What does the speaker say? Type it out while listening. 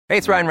Hey,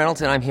 it's Ryan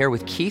Reynolds, and I'm here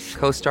with Keith,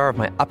 co-star of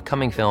my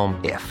upcoming film,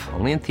 If,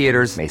 only in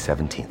theaters May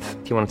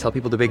 17th. Do you want to tell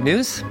people the big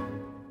news?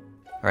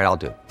 All right, I'll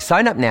do it.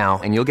 Sign up now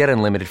and you'll get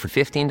unlimited for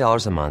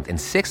 $15 a month and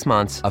 6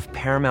 months of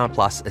Paramount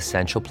Plus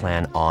Essential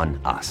Plan on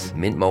us.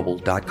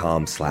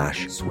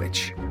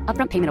 MintMobile.com/switch.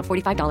 Upfront payment of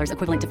 $45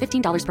 equivalent to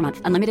 $15 per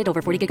month. Unlimited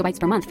over 40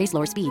 gigabytes per month. Face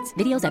lower speeds.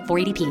 Videos at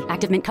 480p.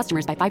 Active Mint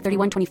customers by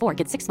 531.24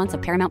 get 6 months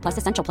of Paramount Plus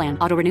Essential Plan.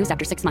 Auto renews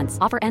after 6 months.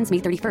 Offer ends May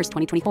 31st,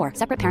 2024.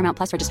 Separate Paramount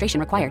Plus registration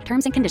required.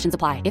 Terms and conditions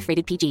apply if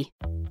rated PG.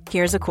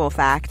 Here's a cool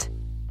fact.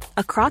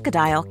 A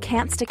crocodile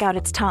can't stick out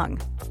its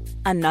tongue.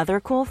 Another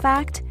cool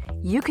fact,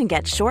 you can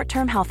get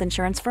short-term health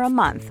insurance for a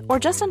month or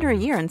just under a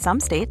year in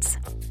some states.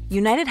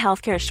 United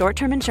Healthcare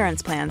short-term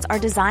insurance plans are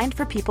designed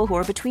for people who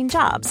are between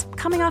jobs,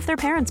 coming off their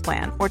parents'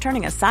 plan, or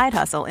turning a side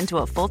hustle into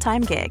a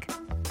full-time gig.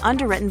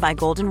 Underwritten by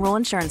Golden Rule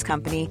Insurance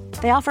Company,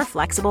 they offer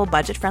flexible,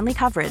 budget-friendly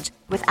coverage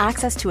with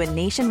access to a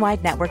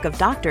nationwide network of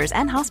doctors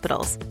and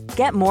hospitals.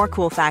 Get more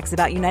cool facts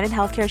about United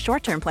Healthcare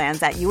short-term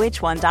plans at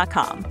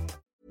uh1.com.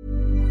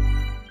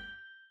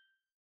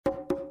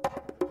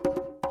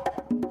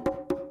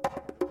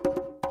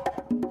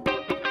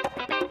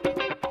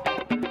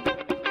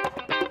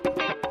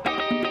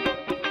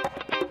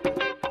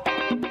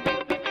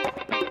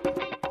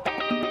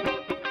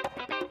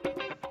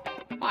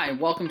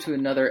 Welcome to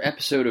another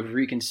episode of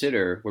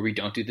Reconsider, where we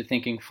don't do the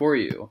thinking for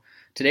you.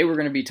 Today we're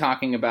going to be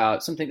talking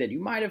about something that you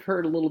might have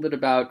heard a little bit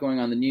about going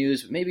on the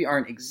news, but maybe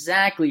aren't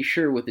exactly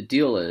sure what the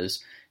deal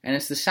is, and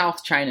it's the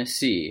South China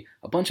Sea,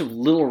 a bunch of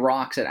little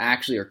rocks that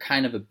actually are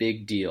kind of a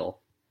big deal.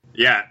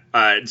 Yeah,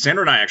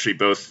 Xander and I actually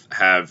both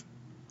have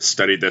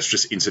studied this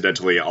just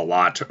incidentally a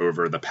lot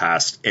over the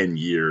past N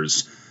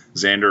years.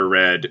 Xander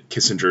read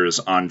Kissinger's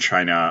On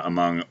China,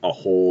 among a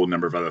whole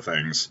number of other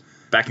things.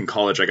 Back in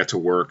college, I got to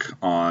work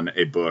on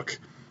a book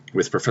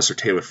with Professor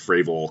Taylor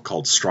Fravel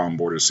called Strong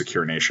Borders,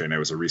 Secure Nation. I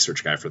was a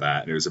research guy for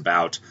that. And it was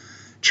about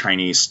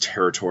Chinese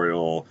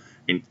territorial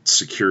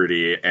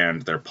insecurity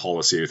and their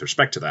policy with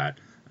respect to that.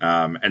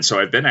 And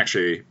so I've been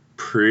actually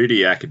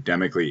pretty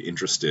academically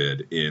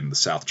interested in the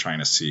South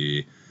China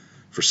Sea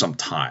for some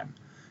time.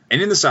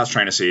 And in the South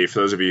China Sea,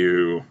 for those of you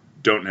who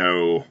don't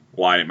know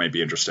why it might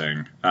be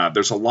interesting,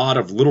 there's a lot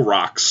of little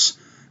rocks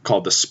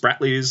called the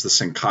Spratlys, the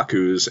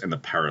Senkakus, and the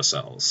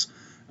Paracels.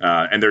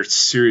 And they're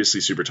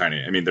seriously super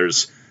tiny. I mean,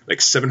 there's like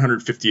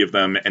 750 of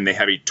them, and they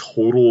have a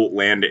total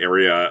land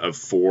area of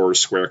 4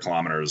 square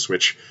kilometers,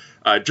 which,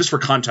 just for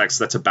context,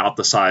 that's about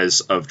the size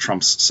of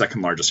Trump's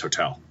second largest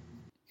hotel.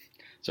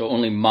 So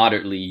only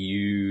moderately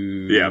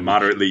huge. Yeah,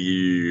 moderately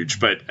huge.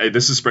 But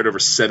this is spread over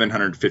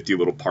 750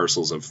 little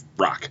parcels of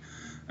rock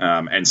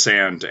and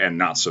sand and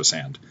not so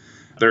sand.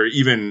 There are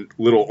even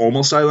little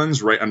almost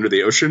islands right under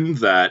the ocean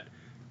that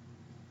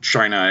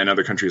China and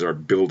other countries are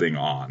building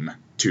on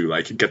to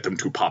like get them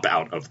to pop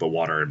out of the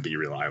water and be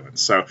real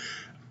islands. So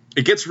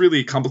it gets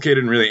really complicated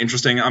and really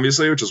interesting,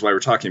 obviously, which is why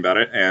we're talking about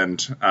it.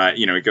 And,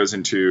 it goes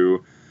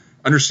into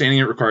understanding.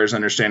 It requires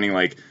understanding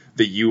like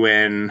the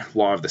UN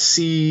Law of the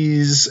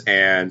Seas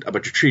and a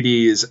bunch of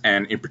treaties,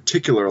 and in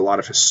particular, a lot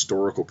of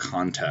historical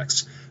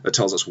context that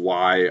tells us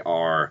why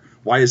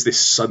is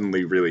this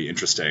suddenly really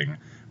interesting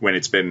when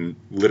it's been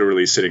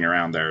literally sitting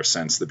around there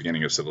since the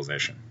beginning of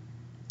civilization.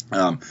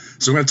 So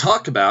we're going to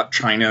talk about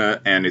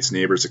China and its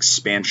neighbors'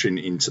 expansion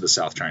into the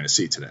South China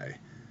Sea today.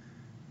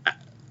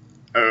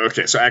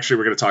 Okay, so actually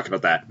we're going to talk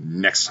about that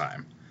next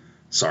time.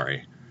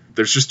 Sorry.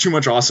 There's just too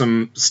much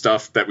awesome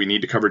stuff that we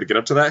need to cover to get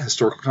up to that.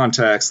 Historical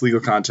context, legal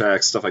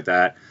context, stuff like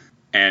that.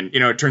 And,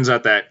 it turns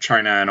out that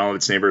China and all of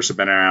its neighbors have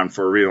been around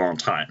for a really long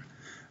time.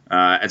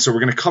 And so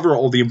we're going to cover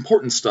all the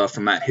important stuff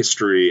from that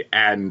history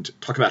and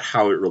talk about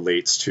how it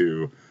relates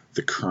to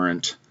the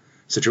current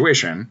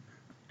situation.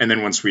 And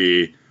then once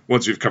we've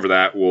covered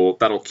that,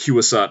 that'll cue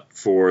us up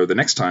for the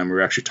next time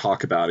we actually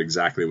talk about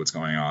exactly what's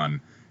going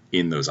on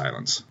in those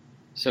islands.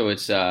 So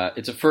it's a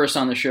first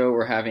on the show.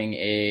 We're having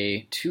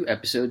a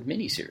 2-episode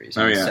miniseries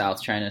on the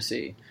South China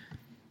Sea.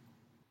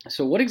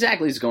 So what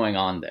exactly is going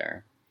on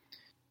there?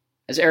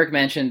 As Eric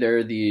mentioned, there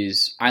are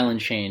these island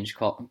chains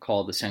called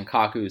the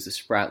Senkakus, the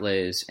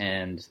Spratlys,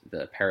 and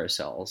the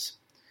Paracels.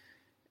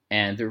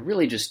 And they're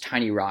really just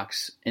tiny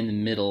rocks in the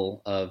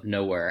middle of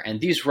nowhere.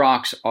 And these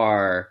rocks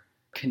are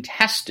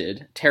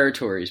contested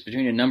territories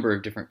between a number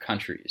of different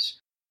countries.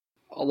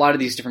 A lot of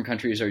these different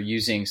countries are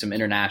using some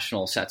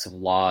international sets of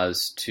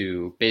laws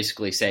to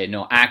basically say,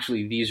 no,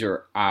 actually, these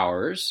are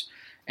ours.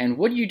 And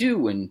what do you do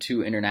when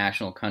 2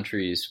 international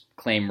countries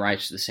claim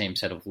rights to the same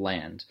set of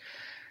land?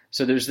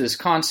 So there's this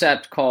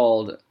concept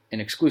called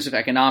an exclusive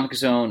economic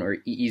zone, or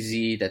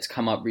EEZ, that's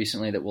come up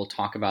recently that we'll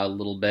talk about a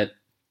little bit.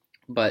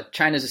 But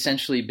China's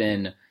essentially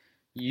been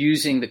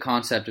using the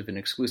concept of an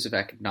exclusive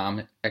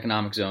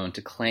economic zone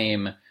to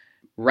claim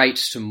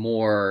rights to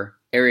more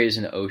areas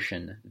in the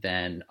ocean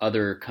than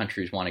other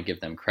countries want to give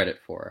them credit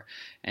for.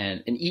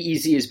 And an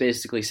EEZ is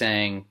basically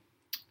saying,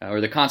 or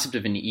the concept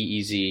of an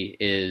EEZ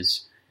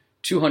is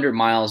 200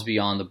 miles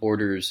beyond the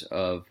borders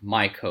of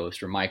my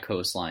coast or my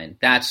coastline.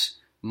 That's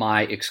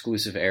my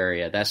exclusive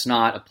area. That's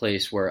not a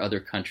place where other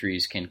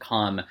countries can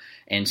come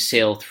and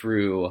sail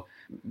through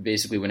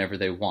basically whenever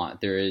they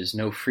want. There is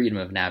no freedom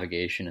of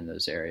navigation in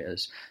those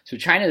areas. So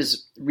China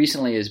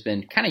recently has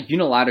been kind of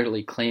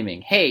unilaterally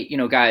claiming, hey,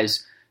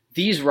 guys,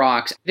 these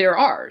rocks, they're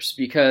ours,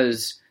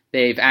 because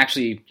they've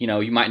actually,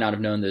 you might not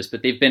have known this,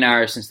 but they've been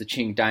ours since the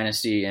Qing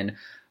dynasty. And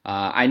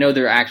I know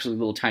they're actually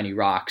little tiny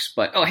rocks,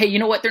 but, oh, hey, you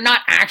know what? They're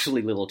not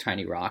actually little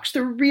tiny rocks.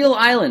 They're real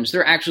islands.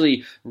 They're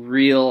actually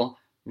real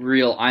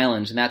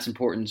islands. And that's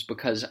important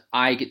because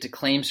I get to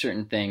claim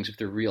certain things if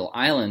they're real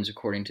islands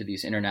according to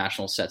these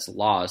international sets of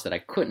laws that I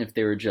couldn't if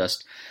they were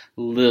just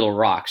little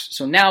rocks.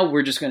 So now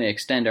we're just going to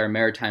extend our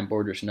maritime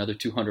borders another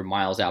 200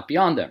 miles out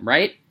beyond them,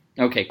 right?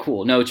 Okay,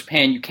 cool. No,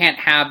 Japan, you can't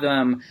have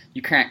them.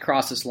 You can't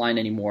cross this line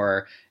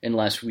anymore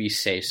unless we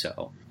say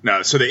so.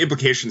 No, so the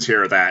implications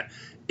here are that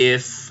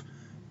if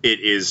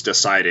it is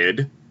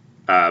decided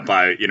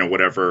by,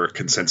 whatever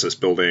consensus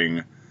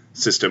building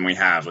system we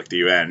have, like the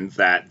UN,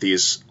 that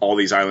all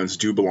these islands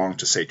do belong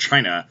to, say,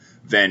 China,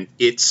 then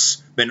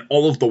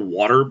all of the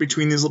water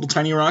between these little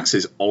tiny rocks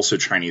is also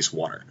Chinese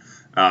water.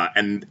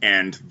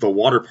 And the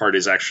water part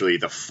is actually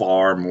the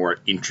far more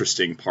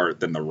interesting part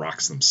than the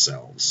rocks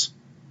themselves.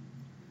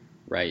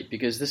 Right,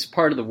 because this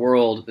part of the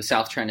world, the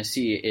South China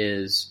Sea,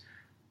 is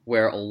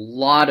where a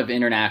lot of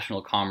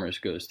international commerce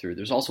goes through.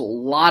 There's also a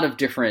lot of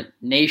different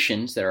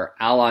nations that are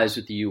allies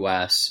with the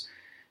U.S.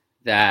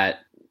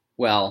 that,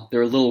 well,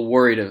 they're a little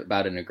worried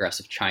about an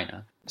aggressive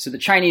China. So the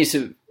Chinese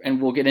have,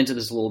 and we'll get into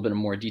this a little bit in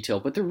more detail,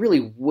 but they're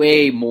really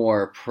way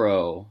more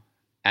pro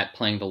at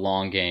playing the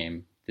long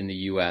game than the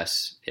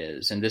U.S.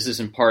 is. And this is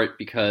in part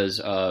because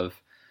of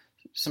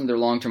some of their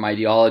long-term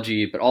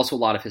ideology, but also a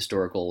lot of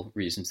historical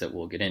reasons that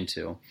we'll get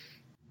into.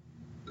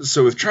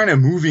 So with China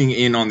moving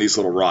in on these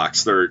little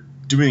rocks, they're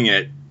doing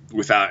it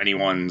without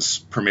anyone's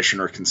permission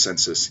or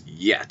consensus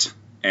yet.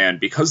 And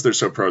because they're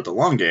so pro at the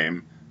long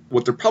game,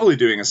 what they're probably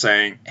doing is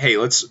saying, hey,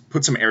 let's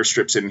put some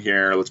airstrips in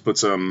here, let's put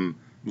some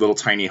little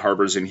tiny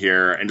harbors in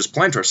here and just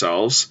plant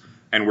ourselves.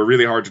 And we're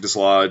really hard to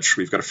dislodge.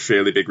 We've got a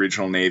fairly big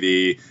regional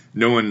navy.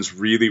 No one's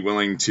really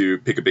willing to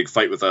pick a big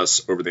fight with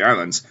us over the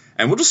islands.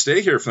 And we'll just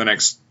stay here for the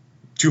next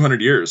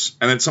 200 years.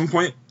 And at some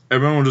point,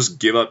 everyone will just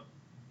give up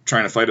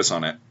trying to fight us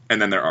on it.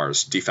 And then they're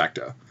ours, de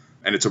facto.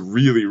 And it's a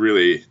really,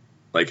 really,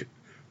 like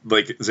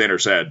Xander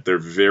said, they're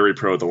very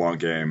pro at the long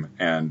game.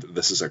 And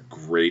this is a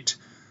great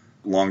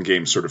long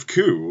game sort of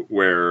coup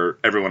where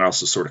everyone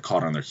else is sort of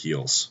caught on their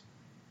heels.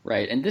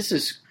 Right. And this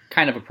is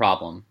kind of a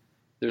problem.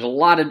 There's a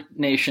lot of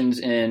nations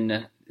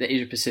in the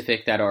Asia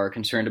Pacific that are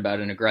concerned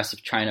about an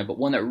aggressive China, but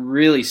one that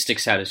really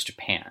sticks out is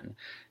Japan.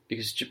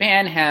 Because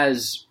Japan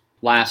has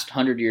last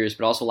 100 years,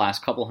 but also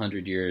last couple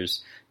hundred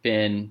years,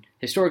 been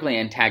historically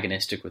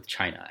antagonistic with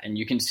China. And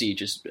you can see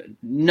just a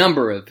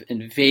number of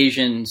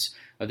invasions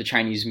of the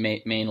Chinese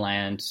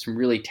mainland, some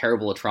really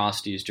terrible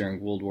atrocities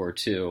during World War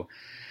II.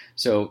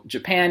 So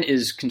Japan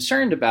is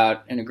concerned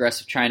about an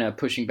aggressive China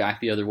pushing back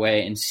the other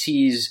way and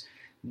sees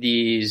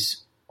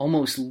these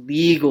almost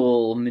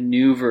legal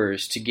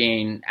maneuvers to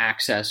gain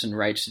access and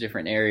rights to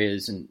different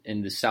areas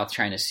in the South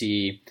China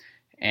Sea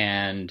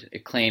and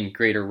claim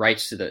greater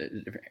rights to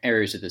the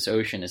areas of this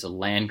ocean as a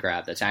land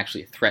grab that's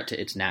actually a threat to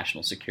its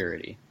national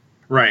security.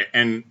 Right.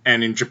 And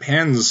in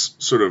Japan's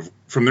sort of,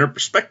 from their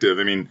perspective,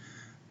 I mean,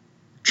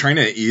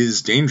 China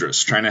is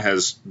dangerous. China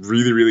has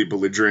really, really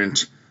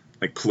belligerent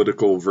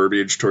political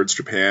verbiage towards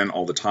Japan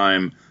all the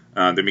time.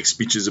 They make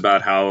speeches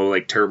about how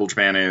terrible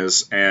Japan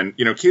is. And,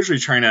 occasionally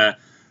China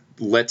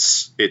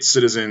lets its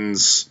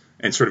citizens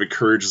and sort of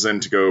encourages them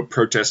to go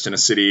protest in a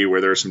city where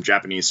there are some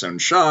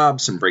Japanese-owned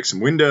shops and break some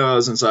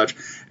windows and such.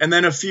 And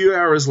then a few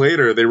hours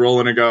later, they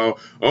roll in and go,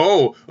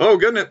 oh,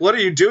 goodness, what are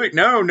you doing?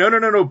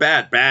 No,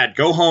 bad,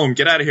 go home,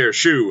 get out of here,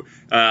 shoo.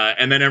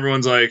 And then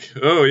everyone's like,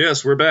 oh,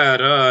 yes, we're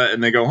bad.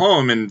 And they go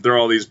home, and there are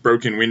all these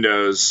broken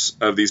windows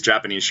of these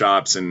Japanese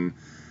shops, and,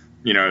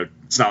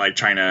 it's not like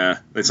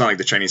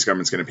the Chinese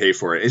government's going to pay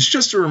for it. It's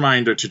just a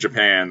reminder to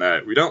Japan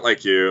that we don't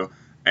like you,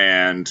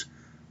 and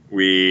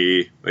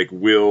we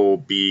will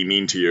be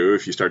mean to you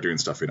if you start doing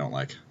stuff we don't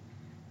like.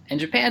 And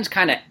Japan's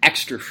kind of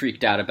extra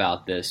freaked out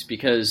about this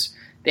because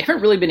they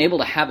haven't really been able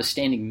to have a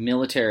standing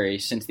military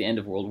since the end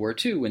of World War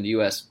II when the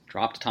U.S.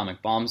 dropped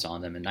atomic bombs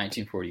on them in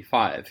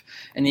 1945.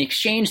 And the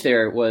exchange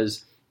there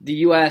was the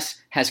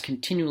U.S. has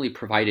continually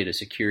provided a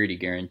security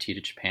guarantee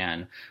to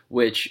Japan,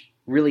 which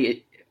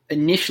really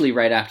initially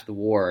right after the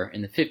war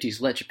in the 50s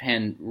let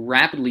Japan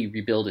rapidly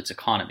rebuild its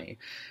economy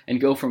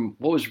and go from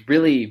what was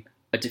really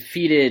a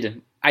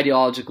defeated,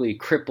 ideologically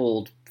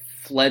crippled,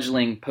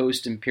 fledgling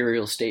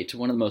post-imperial state to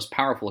one of the most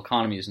powerful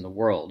economies in the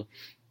world.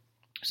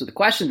 So the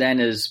question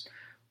then is,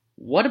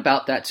 what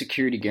about that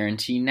security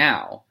guarantee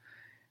now?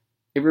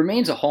 It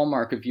remains a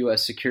hallmark of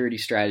U.S. security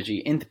strategy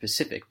in the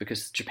Pacific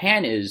because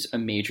Japan is a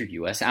major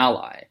U.S.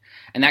 ally.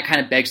 And that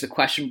kind of begs the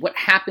question, what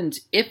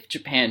happens if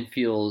Japan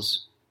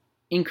feels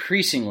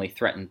increasingly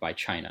threatened by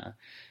China?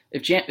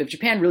 If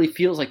Japan really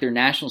feels like their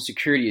national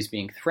security is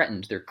being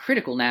threatened, their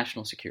critical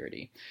national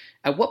security,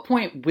 at what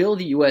point will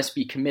the U.S.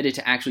 be committed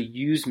to actually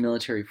use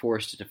military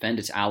force to defend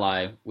its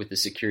ally with the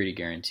security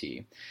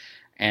guarantee?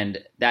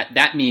 And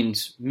that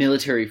means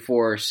military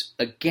force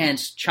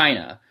against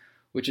China,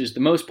 which is the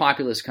most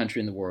populous country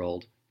in the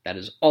world, that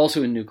is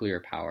also a nuclear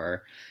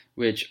power,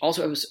 which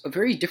also has a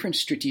very different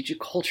strategic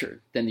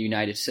culture than the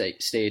United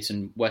States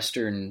and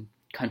Western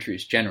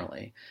countries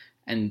generally.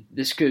 And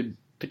this could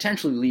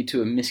potentially lead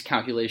to a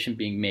miscalculation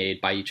being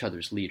made by each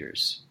other's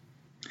leaders.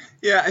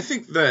 Yeah, I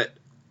think that,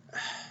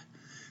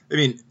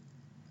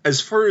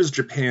 as far as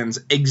Japan's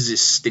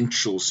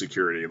existential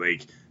security,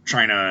 like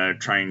China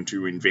trying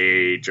to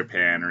invade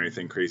Japan or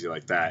anything crazy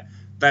like that,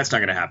 that's not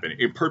going to happen,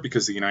 in part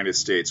because the United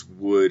States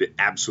would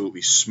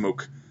absolutely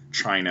smoke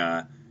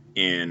China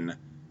in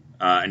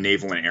a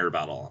naval and air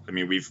battle. I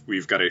mean,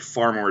 we've got a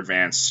far more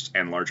advanced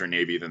and larger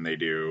Navy than they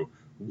do,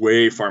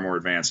 way far more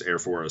advanced Air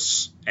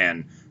Force,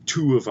 and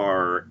 2 of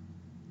our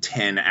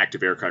 10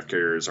 active aircraft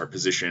carriers are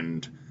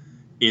positioned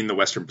in the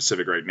Western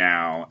Pacific right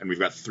now, and we've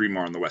got 3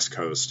 more on the West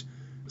Coast.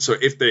 So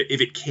if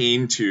it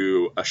came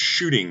to a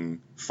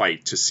shooting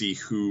fight to see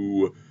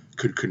who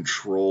could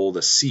control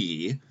the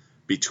sea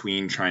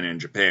between China and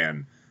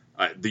Japan,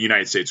 the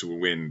United States would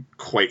win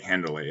quite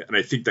handily. And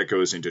I think that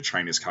goes into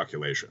China's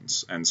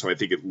calculations. And so I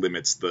think it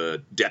limits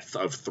the depth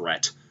of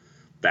threat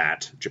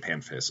that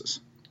Japan faces.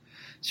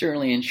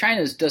 Certainly, and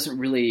China doesn't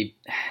really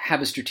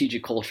have a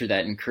strategic culture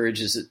that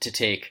encourages it to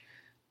take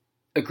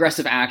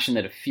aggressive action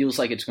that it feels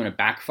like it's going to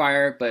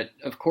backfire. But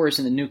of course,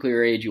 in the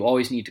nuclear age, you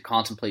always need to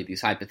contemplate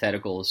these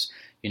hypotheticals.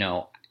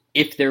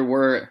 If there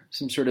were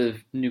some sort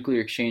of nuclear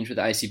exchange with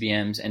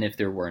ICBMs and if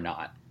there were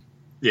not.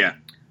 Yeah.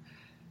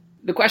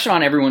 The question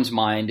on everyone's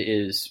mind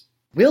is,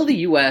 will the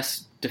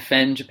U.S.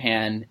 defend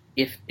Japan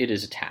if it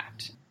is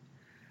attacked?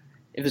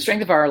 If the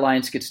strength of our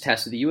alliance gets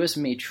tested, the U.S.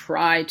 may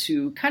try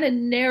to kind of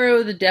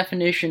narrow the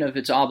definition of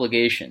its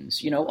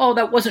obligations.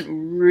 That wasn't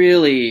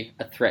really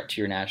a threat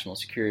to your national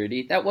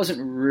security. That wasn't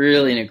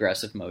really an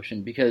aggressive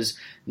motion, because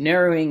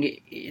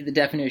narrowing the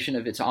definition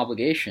of its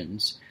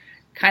obligations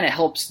kind of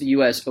helps the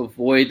U.S.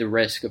 avoid the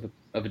risk of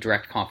a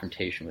direct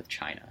confrontation with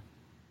China.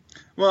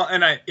 Well,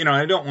 and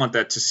I don't want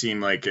that to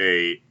seem like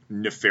a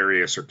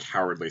nefarious or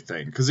cowardly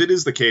thing, because it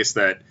is the case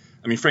that,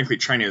 frankly,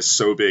 China is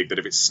so big that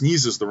if it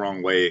sneezes the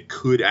wrong way, it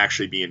could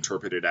actually be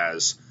interpreted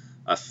as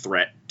a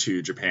threat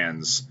to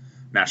Japan's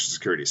national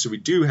security. So we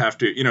do have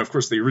to, of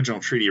course, the original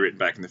treaty written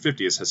back in the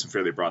 50s has some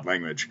fairly broad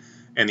language.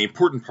 And the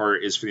important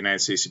part is for the United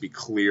States to be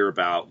clear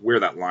about where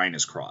that line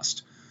is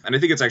crossed. And I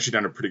think it's actually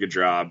done a pretty good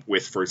job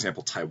with, for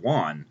example,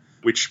 Taiwan,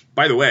 which,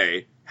 by the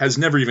way, has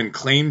never even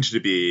claimed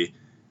to be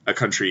a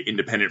country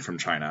independent from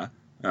China.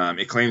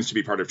 It claims to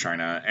be part of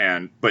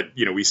China, but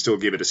we still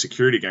give it a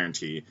security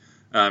guarantee.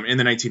 In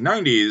the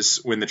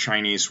 1990s, when the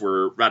Chinese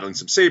were rattling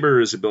some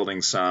sabers and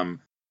building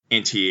some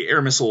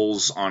anti-air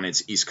missiles on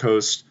its east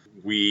coast,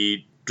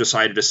 we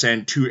decided to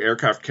send 2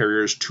 aircraft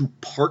carriers to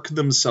park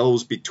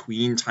themselves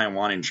between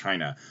Taiwan and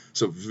China.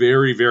 So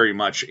very, very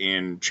much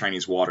in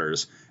Chinese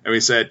waters. And we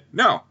said,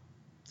 no,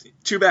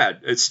 too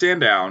bad.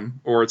 Stand down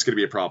or it's going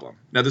to be a problem.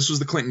 Now, this was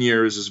the Clinton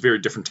years. It was a very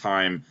different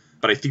time.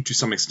 But I think to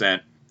some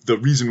extent, the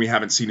reason we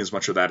haven't seen as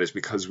much of that is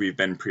because we've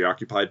been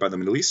preoccupied by the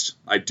Middle East.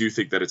 I do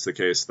think that it's the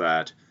case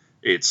that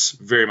it's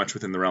very much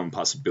within the realm of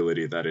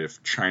possibility that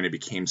if China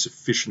became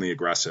sufficiently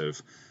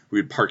aggressive,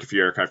 we would park a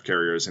few aircraft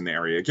carriers in the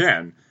area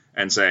again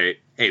and say,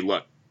 hey,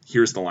 look,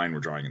 here's the line we're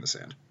drawing in the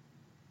sand.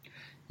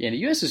 Yeah, the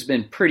U.S. has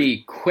been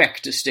pretty quick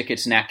to stick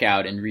its neck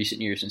out in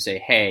recent years and say,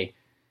 hey,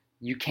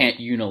 you can't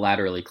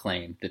unilaterally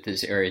claim that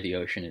this area of the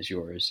ocean is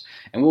yours.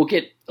 And we'll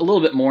get a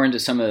little bit more into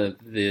some of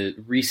the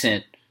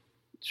recent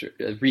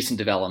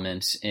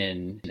developments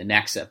in the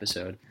next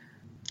episode.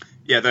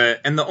 Yeah,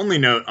 the only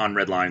note on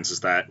red lines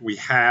is that we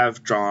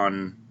have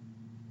drawn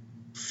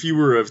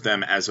fewer of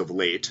them as of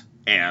late,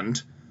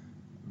 and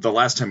the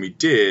last time we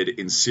did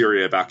in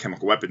Syria about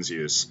chemical weapons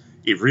use,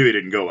 it really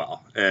didn't go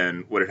well.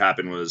 And what had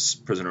happened was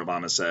President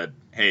Obama said,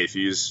 hey, if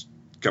you use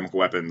chemical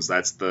weapons,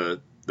 that's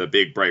the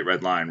big bright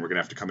red line. We're going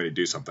to have to come in and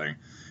do something.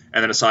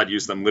 And then Assad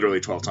used them literally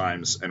 12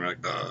 times, and we're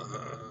like,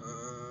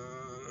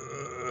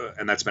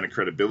 and that's been a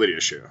credibility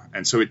issue.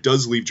 And so it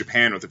does leave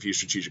Japan with a few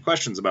strategic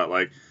questions about,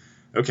 like,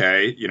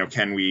 okay,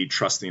 can we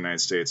trust the United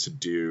States to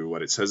do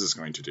what it says it's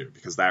going to do?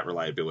 Because that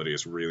reliability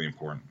is really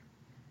important.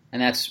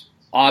 And that's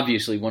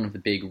obviously one of the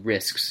big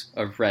risks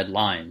of red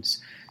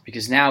lines,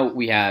 because now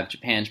we have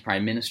Japan's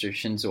Prime Minister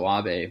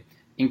Shinzo Abe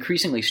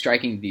increasingly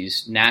striking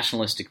these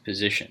nationalistic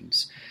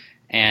positions.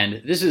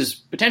 And this is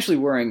potentially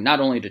worrying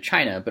not only to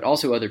China, but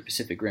also other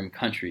Pacific Rim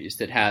countries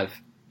that have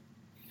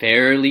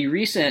fairly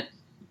recent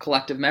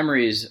collective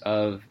memories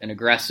of an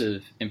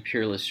aggressive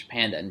imperialist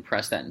Japan that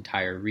impressed that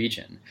entire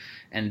region.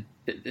 And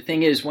the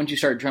thing is, once you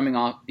start drumming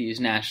off these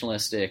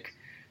nationalistic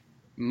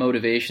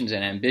motivations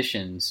and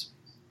ambitions,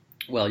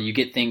 well, you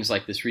get things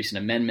like this recent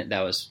amendment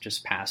that was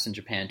just passed in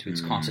Japan to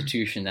its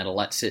constitution that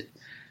lets it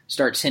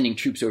start sending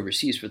troops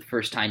overseas for the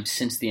first time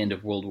since the end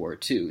of World War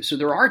II. So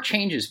there are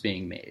changes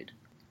being made.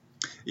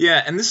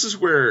 Yeah, and this is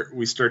where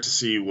we start to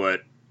see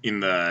what in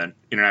the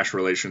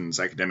international relations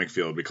academic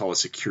field we call a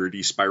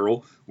security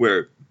spiral,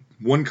 where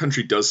one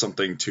country does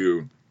something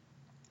to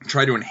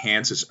try to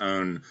enhance its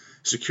own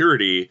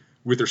security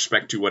with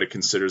respect to what it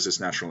considers its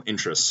national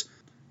interests.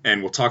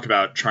 And we'll talk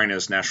about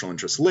China's national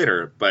interests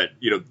later, but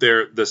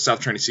the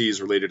South China Sea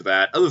is related to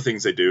that. Other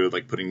things they do,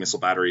 like putting missile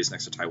batteries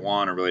next to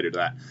Taiwan, are related to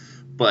that.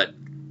 But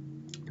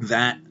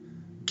that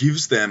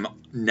gives them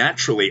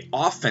naturally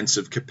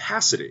offensive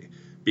capacity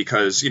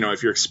because,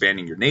 if you're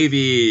expanding your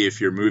navy,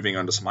 if you're moving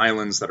onto some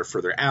islands that are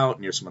further out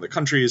near some other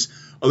countries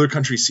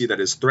see that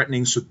as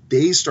threatening, so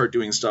they start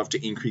doing stuff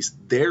to increase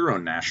their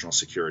own national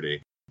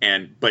security.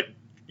 But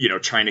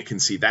China can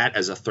see that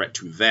as a threat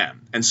to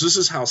them. And so this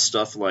is how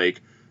stuff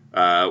like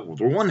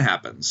World War I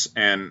happens.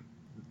 And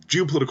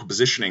geopolitical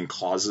positioning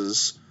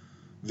causes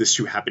this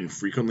to happen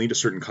frequently to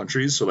certain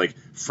countries. So like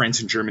France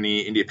and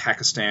Germany, India,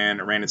 Pakistan,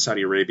 Iran and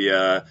Saudi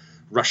Arabia,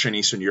 Russia and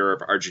Eastern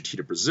Europe,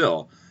 Argentina,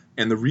 Brazil.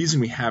 And the reason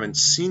we haven't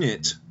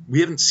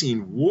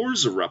seen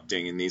wars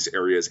erupting in these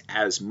areas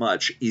as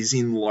much is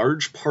in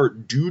large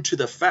part due to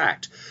the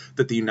fact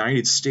that the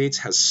United States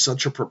has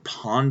such a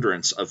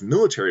preponderance of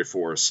military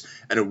force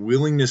and a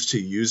willingness to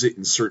use it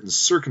in certain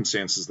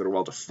circumstances that are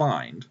well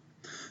defined,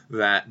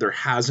 that there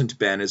hasn't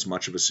been as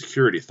much of a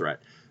security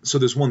threat. So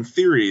there's one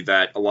theory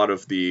that a lot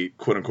of the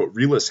quote-unquote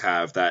realists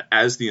have, that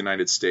as the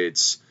United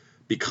States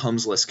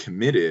becomes less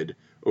committed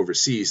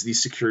overseas,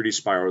 these security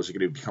spirals are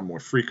going to become more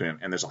frequent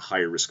and there's a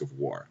higher risk of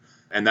war.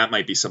 And that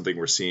might be something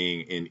we're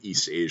seeing in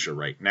East Asia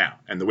right now.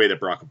 And the way that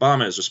Barack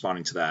Obama is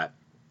responding to that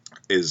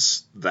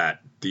is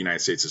that the United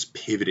States is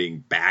pivoting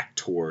back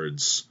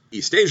towards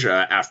East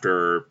Asia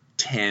after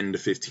 10 to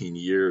 15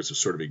 years of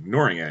sort of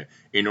ignoring it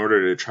in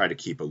order to try to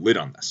keep a lid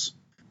on this.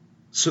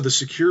 So the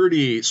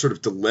security sort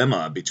of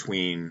dilemma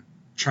between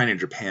China and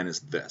Japan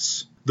is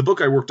this. The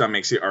book I worked on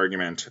makes the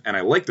argument, and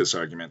I like this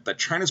argument, that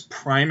China's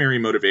primary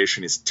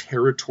motivation is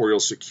territorial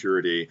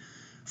security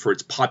for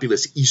its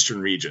populous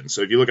eastern region.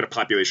 So if you look at a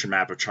population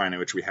map of China,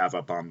 which we have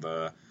up on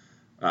the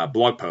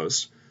blog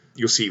post,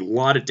 you'll see a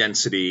lot of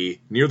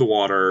density near the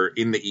water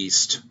in the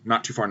east,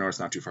 not too far north,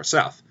 not too far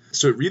south.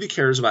 So it really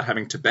cares about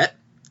having Tibet,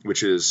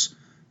 which is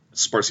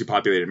sparsely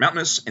populated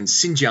mountainous, and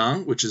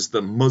Xinjiang, which is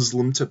the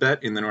Muslim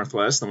Tibet in the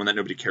northwest, the one that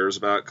nobody cares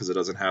about because it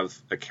doesn't have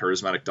a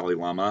charismatic Dalai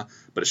Lama,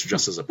 but it's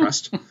just as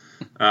oppressed.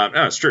 No,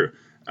 it's true.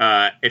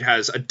 It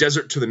has a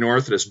desert to the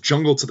north, it has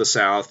jungle to the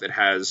south, it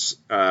has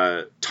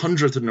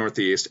tundra to the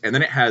northeast, and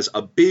then it has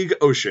a big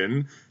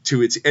ocean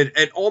to its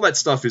and all that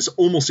stuff is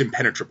almost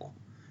impenetrable.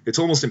 It's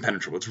almost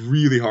impenetrable. It's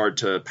really hard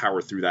to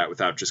power through that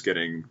without just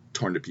getting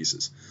torn to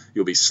pieces.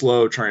 You'll be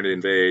slow trying to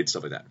invade,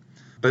 stuff like that.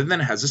 But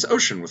then it has this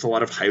ocean with a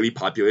lot of highly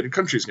populated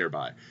countries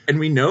nearby. And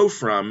we know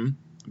from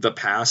the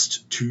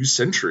past 2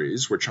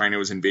 centuries where China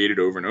was invaded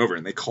over and over,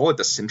 and they call it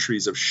the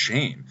centuries of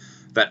shame,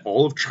 that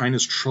all of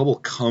China's trouble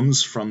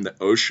comes from the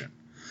ocean.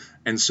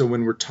 And so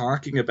when we're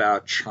talking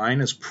about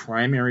China's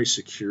primary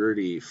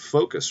security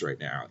focus right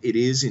now, it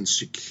is in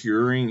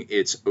securing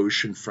its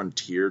ocean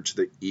frontier to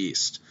the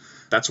east.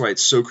 That's why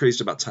it's so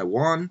crazy about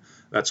Taiwan.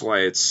 That's why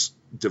it's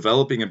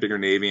developing a bigger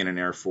navy and an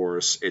air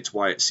force. It's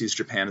why it sees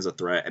Japan as a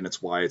threat, and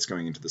it's why it's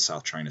going into the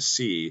South China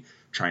Sea,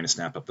 trying to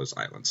snap up those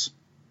islands.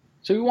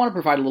 So we want to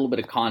provide a little bit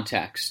of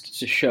context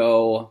to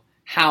show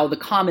how the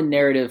common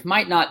narrative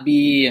might not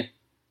be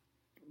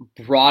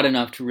broad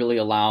enough to really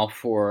allow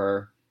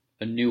for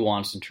a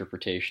nuanced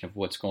interpretation of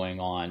what's going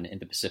on in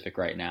the Pacific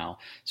right now.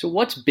 So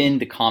what's been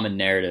the common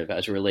narrative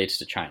as it relates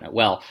to China?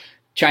 Well,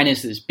 China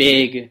is this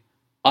big,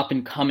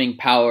 up-and-coming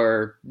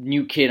power,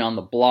 new kid on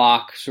the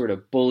block, sort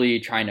of bully,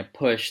 trying to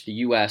push the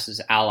U.S. as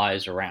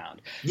allies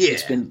around.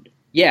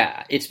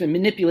 Yeah. It's been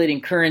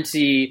manipulating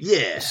currency,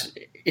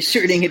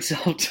 asserting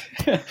itself,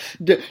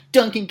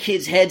 dunking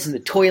kids' heads in the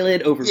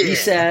toilet over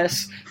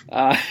recess,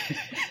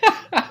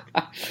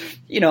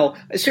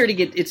 asserting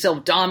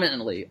itself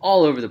dominantly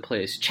all over the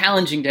place,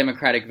 challenging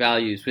democratic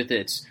values with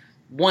its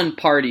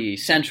one-party,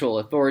 central,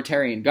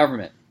 authoritarian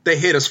government. They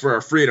hate us for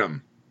our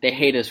freedom. They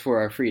hate us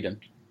for our freedom.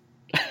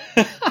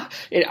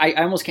 I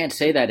almost can't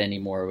say that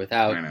anymore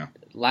without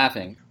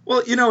laughing.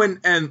 Well,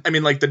 and I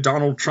mean, like the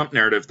Donald Trump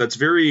narrative, that's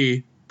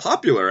very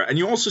popular. And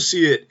you also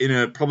see it in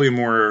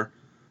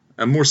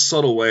a more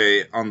subtle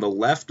way on the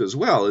left as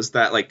well, is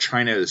that like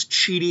China is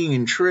cheating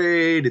in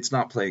trade. It's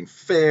not playing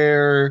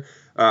fair.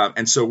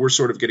 And so we're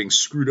sort of getting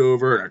screwed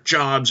over and our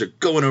jobs are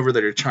going over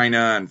there to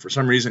China. And for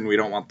some reason, we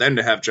don't want them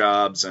to have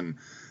jobs. And,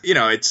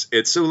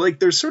 it's so like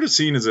they're sort of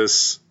seen as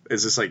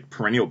this like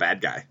perennial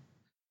bad guy.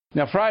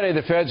 Now, Friday,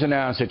 the Feds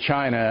announced that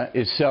China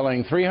is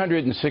selling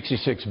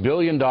 $366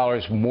 billion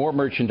more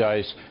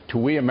merchandise to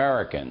we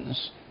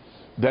Americans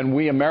than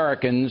we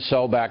Americans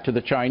sell back to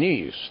the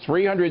Chinese.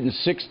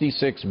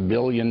 $366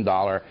 billion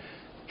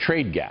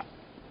trade gap.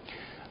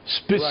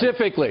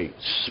 Specifically,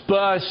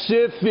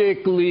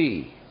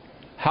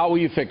 how will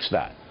you fix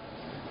that?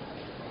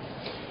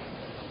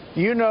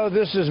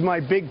 This is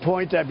my big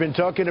point. I've been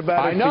talking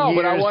about it for years.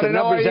 But I want to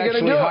know how you're going to do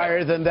it. The number's actually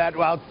higher than that.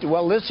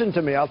 Well, listen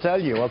to me. I'll tell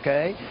you,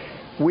 okay?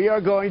 we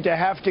are going to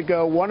have to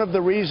go. One of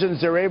the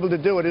reasons they're able to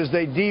do it is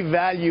they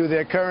devalue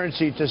their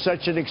currency to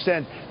such an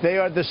extent. They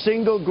are the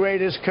single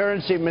greatest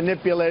currency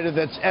manipulator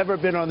that's ever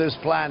been on this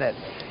planet.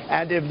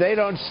 And if they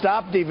don't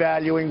stop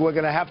devaluing, we're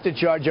going to have to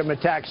charge them a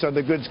tax on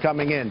the goods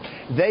coming in.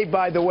 They,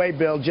 by the way,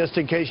 Bill, just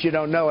in case you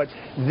don't know it,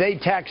 they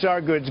tax our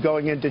goods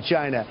going into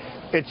China.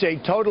 It's a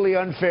totally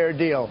unfair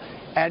deal.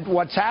 And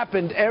what's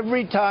happened,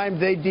 every time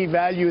they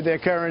devalue their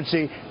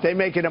currency, they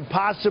make it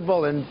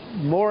impossible and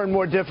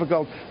more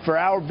difficult for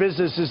our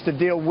businesses to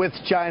deal with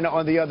China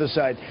on the other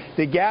side.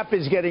 The gap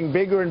is getting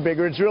bigger and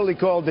bigger. It's really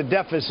called the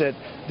deficit.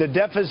 The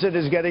deficit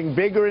is getting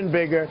bigger and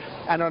bigger.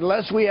 And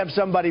unless we have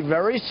somebody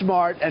very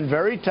smart and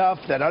very tough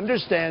that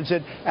understands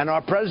it, and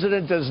our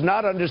president does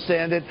not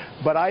understand it,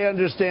 but I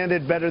understand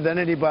it better than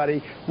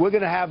anybody, we're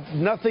going to have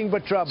nothing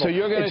but trouble. So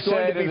you're going to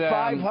say to be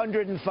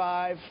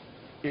 505.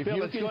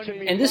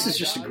 And this is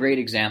just a great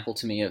example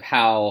to me of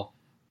how,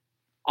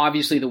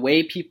 obviously, the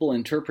way people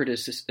interpret a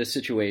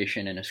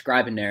situation and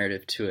ascribe a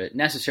narrative to it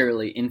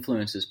necessarily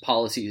influences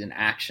policies and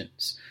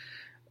actions.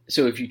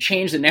 So if you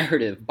change the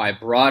narrative by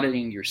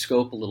broadening your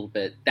scope a little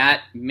bit,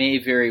 that may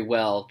very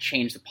well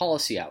change the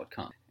policy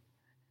outcome.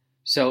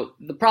 So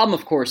the problem,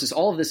 of course, is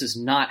all of this is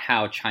not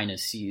how China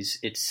sees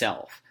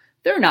itself.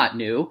 They're not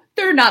new.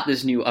 They're not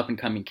this new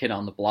up-and-coming kid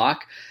on the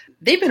block.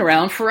 They've been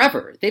around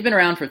forever. They've been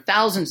around for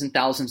thousands and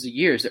thousands of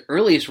years. The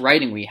earliest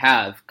writing we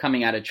have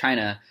coming out of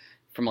China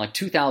from like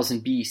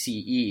 2000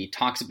 BCE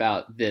talks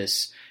about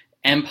this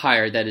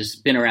empire that has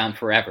been around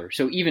forever.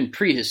 So even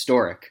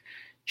prehistoric,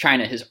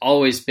 China has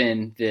always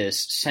been this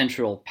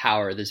central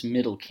power, this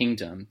middle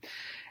kingdom.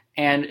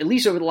 And at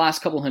least over the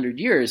last couple hundred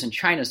years, in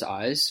China's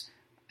eyes,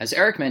 as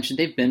Eric mentioned,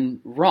 they've been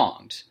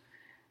wronged.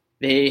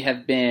 They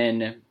have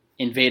been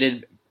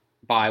invaded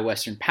by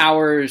Western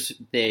powers.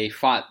 They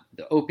fought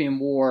the Opium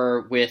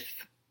War with,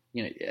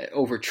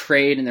 over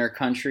trade in their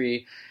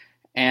country,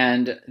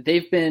 and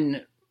they've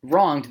been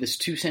wronged. This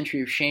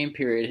 2-century of shame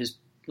period has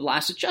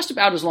lasted just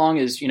about as long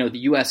as, the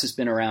U.S. has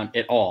been around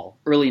at all,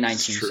 early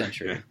 19th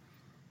century.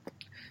 Yeah.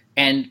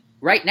 And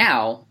right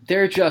now,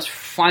 they're just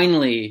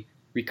finally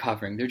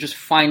recovering. They're just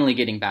finally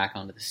getting back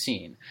onto the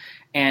scene.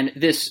 And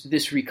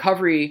this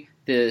recovery,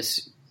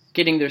 this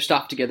getting their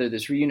stuff together,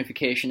 this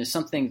reunification is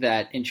something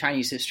that in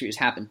Chinese history has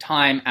happened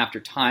time after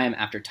time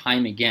after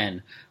time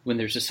again when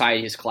their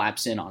society has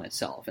collapsed in on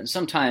itself. And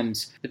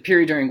sometimes the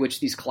period during which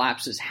these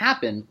collapses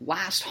happen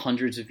lasts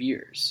hundreds of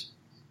years.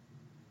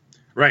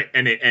 Right,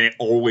 and it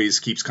always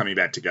keeps coming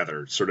back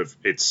together. Sort of,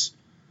 it's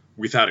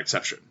without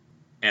exception.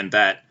 And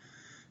that,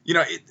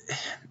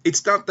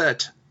 it's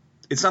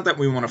not that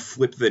we want to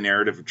flip the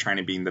narrative of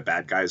China being the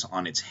bad guys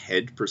on its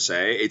head, per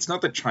se. It's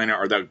not that China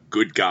are the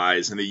good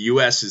guys and the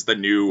U.S. is the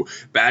new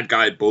bad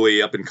guy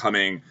bully up and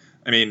coming.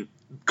 I mean,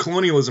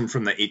 colonialism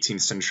from the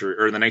 18th century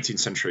or the 19th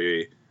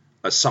century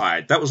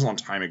aside, that was a long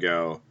time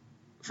ago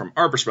from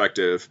our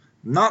perspective,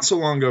 not so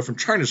long ago from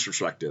China's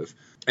perspective.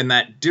 And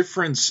that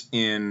difference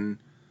in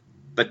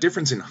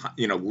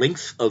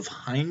length of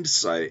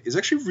hindsight is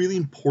actually really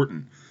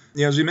important.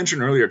 As we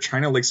mentioned earlier,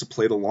 China likes to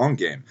play the long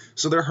game.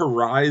 So their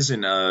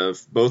horizon of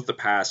both the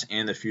past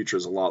and the future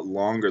is a lot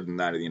longer than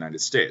that of the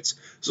United States.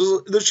 So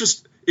there's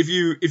just, if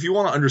you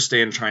want to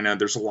understand China,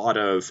 there's a lot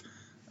of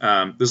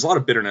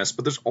bitterness,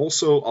 but there's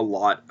also a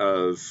lot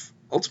of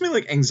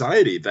ultimately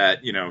anxiety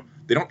that,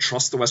 they don't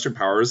trust the Western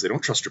powers. They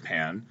don't trust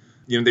Japan.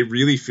 They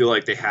really feel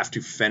like they have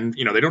to fend,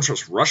 they don't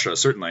trust Russia,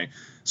 certainly.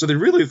 So they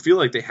really feel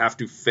like they have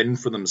to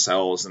fend for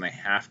themselves, and they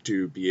have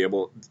to be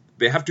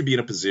in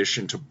a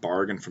position to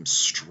bargain from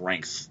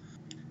strength.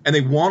 And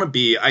they want to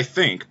be, I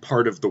think,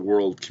 part of the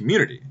world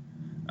community.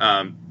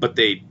 But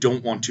they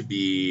don't want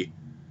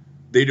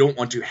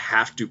to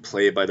have to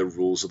play by the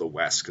rules of the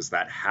West, because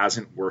that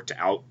hasn't worked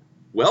out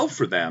well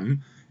for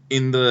them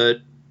in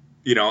the,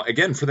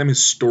 again, for them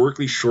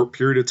historically short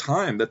period of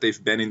time that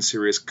they've been in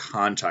serious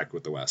contact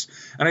with the West.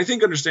 And I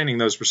think understanding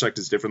those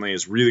perspectives differently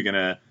is really going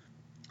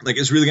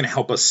to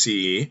help us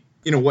see,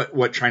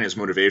 what China's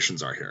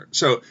motivations are here.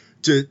 So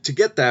to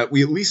get that,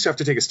 we at least have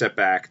to take a step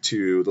back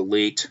to the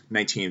late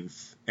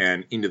 19th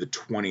and into the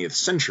 20th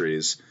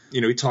centuries.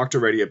 We talked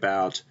already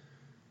about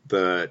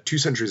the 2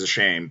 centuries of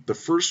shame. The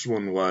first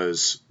one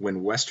was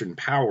when Western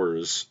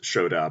powers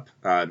showed up.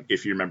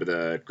 If you remember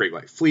the Great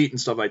White Fleet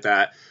and stuff like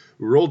that,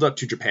 we rolled up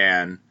to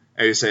Japan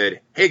and we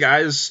said, "Hey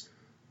guys,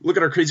 look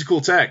at our crazy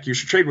cool tech. You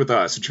should trade with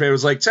us." And Japan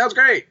was like, "Sounds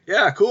great.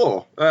 Yeah,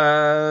 cool.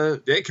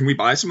 Hey, can we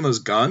buy some of those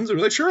guns?" And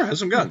we're like, "Sure, have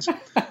some guns."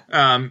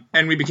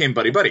 And we became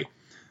buddy-buddy.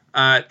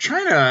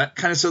 China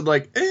kind of said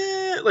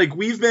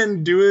we've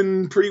been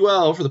doing pretty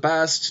well for the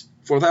past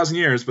 4,000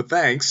 years, but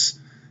thanks.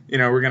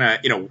 We're going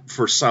to,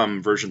 for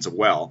some versions of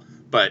well,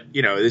 but,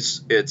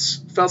 it's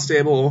felt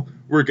stable.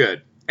 We're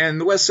good.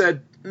 And the West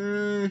said,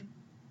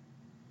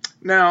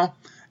 no,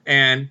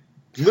 and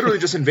literally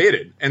just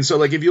invaded. And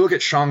so, if you look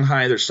at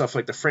Shanghai, there's stuff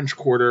like the French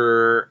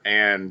Quarter,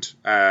 and,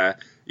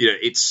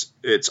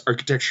 its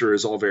architecture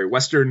is all very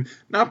Western,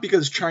 not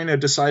because China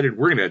decided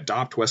we're going to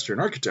adopt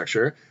Western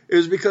architecture. It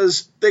was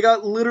because they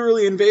got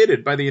literally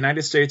invaded by the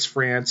United States,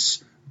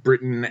 France,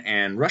 Britain,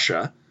 and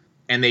Russia.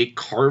 and they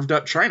carved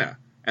up China.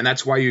 And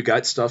that's why you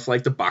got stuff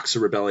like the Boxer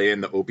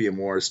Rebellion, the Opium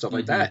Wars, stuff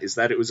like that, is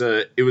that it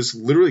was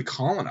literally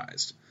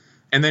colonized.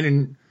 And then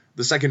in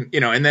the second,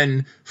 and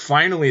then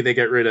finally they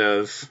get rid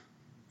of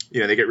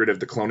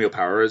the colonial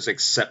powers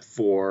except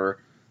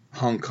for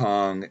Hong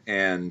Kong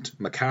and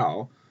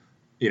Macau,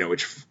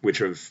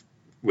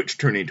 which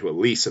turned into a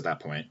lease at that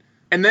point.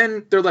 And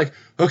then they're like,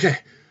 okay.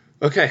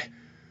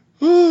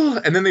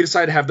 And then they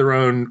decide to have their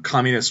own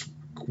communist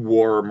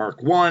war Mark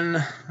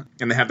I,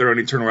 and they have their own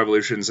internal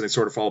revolutions, and they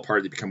sort of fall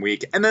apart, they become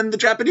weak. And then the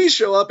Japanese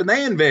show up, and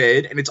they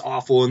invade, and it's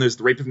awful, and there's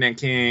the rape of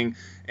Nanking,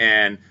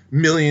 and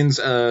millions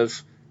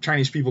of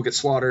Chinese people get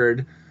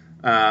slaughtered.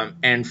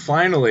 And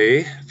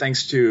finally,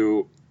 thanks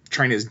to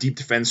China's deep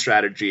defense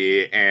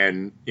strategy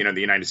and,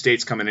 the United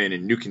States coming in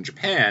and nuking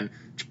Japan,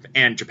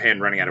 and Japan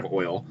running out of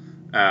oil,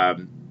 that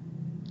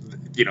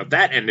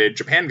ended,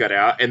 Japan got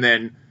out, and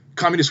then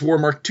Communist War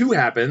Mark II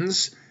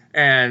happens,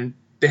 and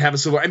they have a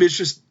civil war. I mean, it's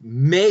just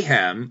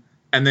mayhem.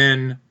 And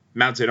then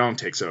Mao Zedong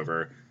takes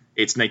over.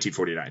 It's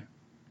 1949.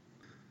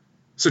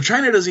 So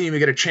China doesn't even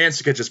get a chance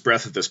to catch its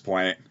breath at this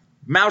point.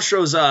 Mao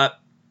shows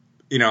up,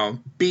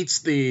 beats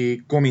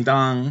the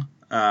Kuomintang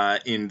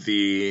in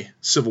the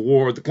Civil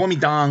War. The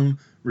Kuomintang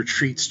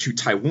retreats to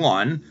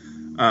Taiwan,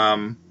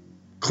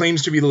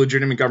 claims to be the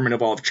legitimate government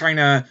of all of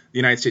China. The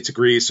United States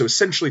agrees. So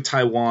essentially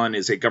Taiwan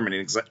is a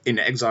government in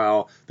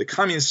exile. The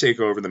communists take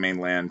over the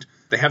mainland.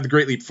 They have the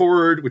Great Leap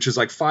Forward, which is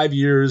like 5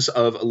 years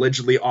of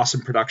allegedly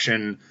awesome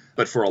production,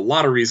 but for a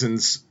lot of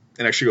reasons,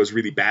 it actually goes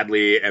really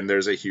badly, and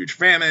there's a huge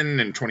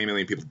famine, and 20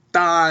 million people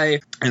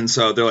die. And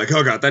so they're like,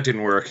 oh god, that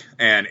didn't work.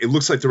 And it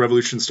looks like the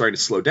revolution's starting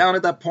to slow down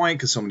at that point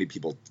because so many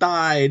people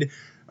died.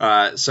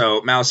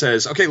 So Mao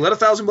says, okay, let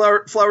 1,000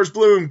 flowers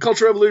bloom,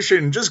 Cultural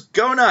Revolution, just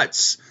go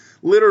nuts,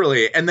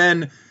 literally. And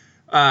then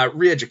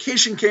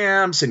re-education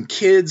camps and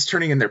kids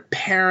turning in their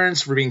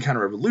parents for being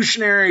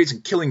counter-revolutionaries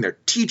and killing their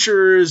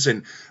teachers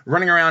and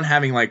running around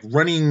having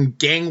running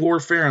gang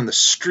warfare on the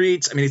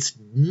streets. I mean, it's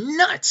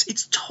nuts.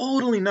 It's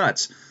totally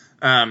nuts.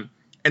 And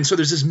so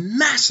there's this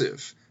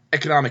massive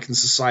economic and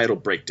societal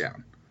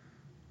breakdown.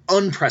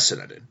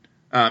 Unprecedented.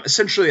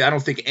 Essentially, I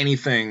don't think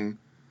anything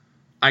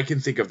I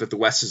can think of that the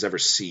West has ever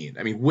seen.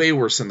 I mean, way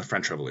worse than the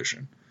French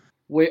Revolution.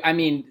 I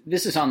mean,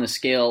 this is on the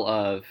scale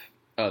of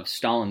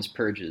Stalin's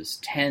purges.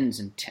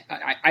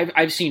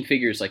 I've seen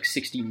figures like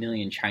 60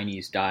 million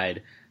Chinese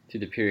died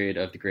through the period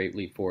of the Great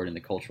Leap Forward and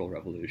the Cultural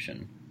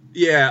Revolution.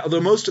 Yeah,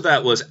 although most of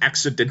that was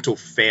accidental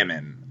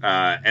famine,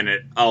 and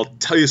I'll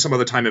tell you some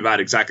other time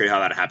about exactly how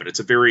that happened. It's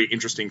a very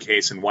interesting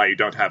case and why you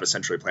don't have a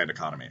centrally planned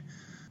economy.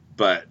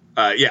 But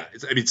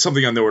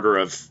something on the order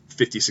of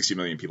 50, 60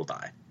 million people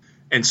die.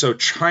 And so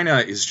China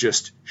is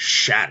just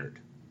shattered.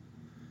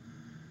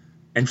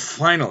 And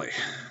finally,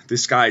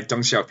 this guy, Deng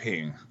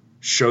Xiaoping,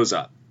 shows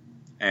up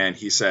and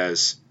he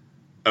says,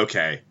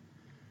 okay,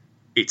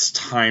 it's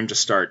time to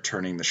start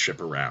turning the ship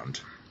around.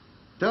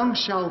 Deng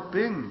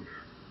Xiaoping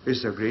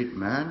is a great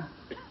man.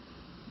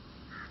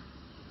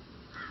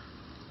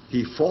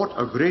 He fought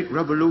a great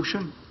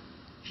revolution.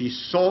 He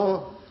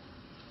saw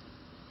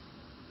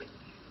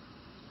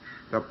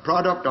the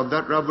product of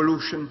that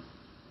revolution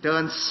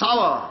turn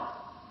sour.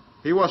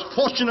 He was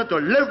fortunate to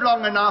live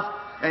long enough,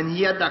 and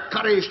he had the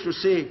courage to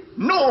say,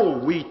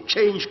 no, we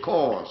change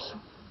course.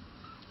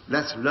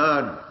 Let's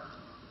learn.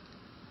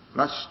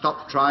 Let's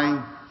stop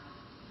trying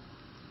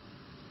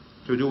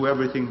to do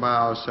everything by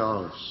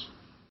ourselves.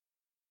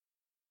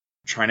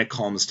 China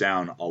calms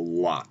down a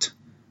lot.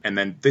 And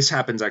then this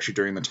happens actually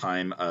during the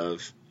time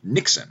of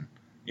Nixon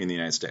in the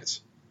United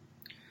States.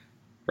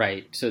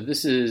 Right. So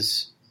this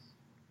is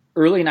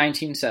early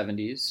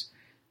 1970s.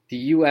 The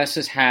U.S.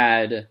 has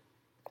had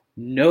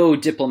no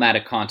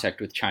diplomatic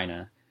contact with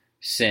China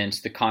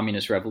since the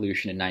Communist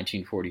Revolution in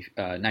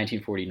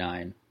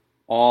 1949,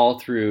 all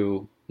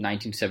through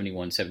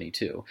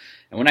 1971-72.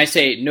 And when I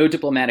say no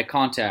diplomatic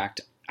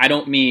contact, I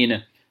don't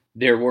mean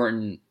there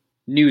weren't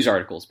news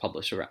articles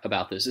published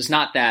about this. It's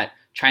not that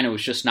China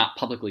was just not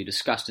publicly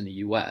discussed in the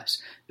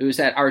U.S. It was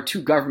that our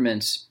two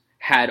governments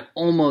had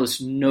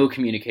almost no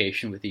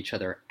communication with each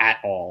other at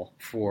all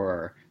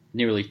for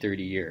nearly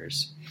 30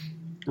 years.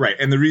 Right,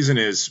 and the reason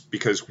is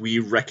because we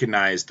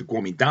recognized the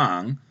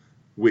Kuomintang,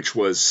 which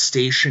was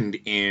stationed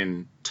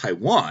in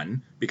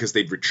Taiwan because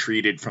they'd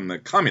retreated from the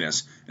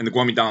communists, and the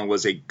Kuomintang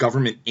was a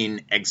government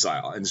in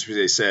exile. And so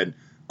they said,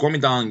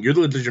 Kuomintang, you're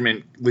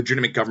the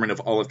legitimate government of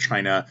all of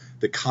China.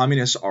 The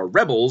communists are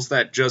rebels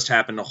that just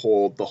happen to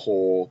hold the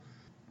whole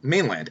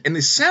mainland. And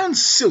this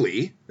sounds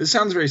silly. This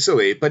sounds very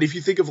silly. But if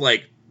you think of,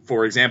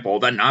 for example,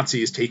 the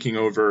Nazis taking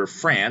over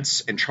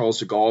France and Charles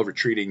de Gaulle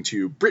retreating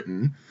to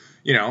Britain,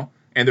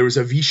 and there was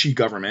a Vichy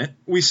government,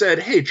 we said,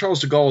 hey,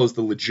 Charles de Gaulle is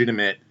the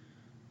legitimate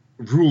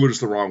ruler is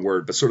the wrong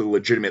word, but sort of the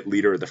legitimate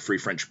leader of the Free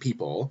French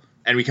people.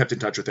 And we kept in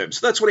touch with him.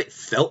 So that's what it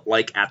felt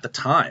like at the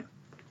time.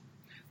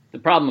 The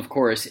problem, of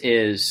course,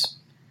 is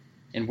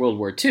in World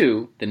War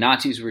II, the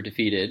Nazis were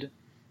defeated.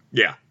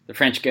 Yeah. The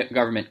French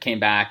government came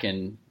back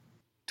and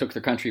took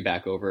their country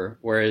back over.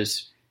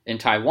 Whereas in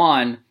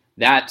Taiwan,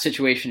 that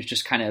situation has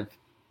just kind of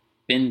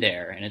been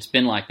there, and it's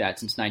been like that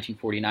since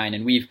 1949.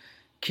 And we've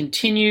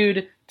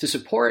continued to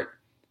support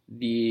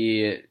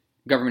the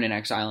government in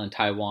exile in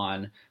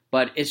Taiwan,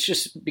 but it's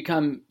just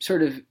become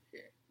sort of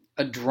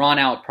a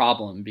drawn-out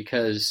problem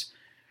because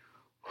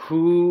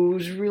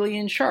who's really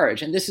in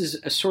charge? And this is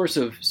a source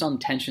of some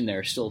tension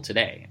there still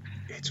today.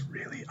 It's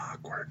really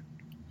awkward.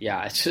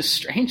 Yeah, it's a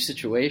strange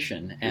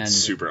situation. And it's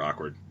super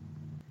awkward.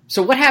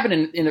 So what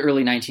happened in the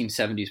early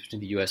 1970s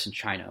between the U.S. and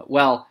China?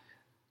 Well,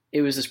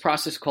 it was this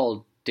process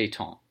called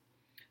détente.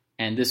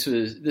 And this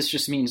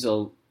just means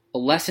a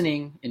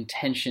lessening in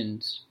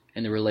tensions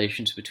in the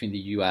relations between the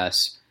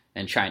U.S.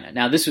 and China.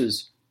 Now, this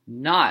was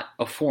not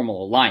a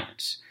formal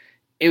alliance.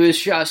 It was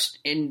just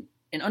an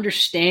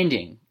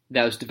understanding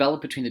that was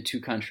developed between the two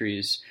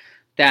countries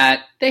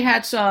that they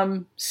had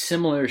some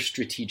similar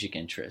strategic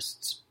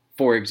interests.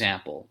 For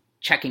example,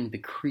 checking the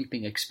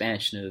creeping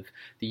expansion of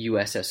the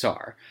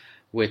USSR,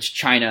 which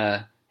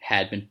China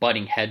had been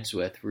butting heads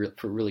with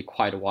for really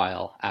quite a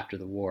while after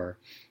the war.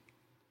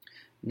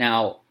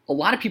 Now, a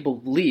lot of people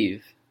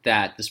believe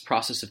that this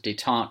process of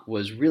détente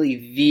was really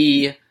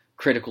the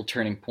critical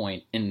turning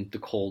point in the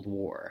Cold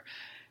War,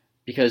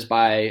 because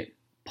by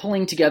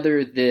pulling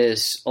together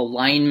this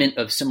alignment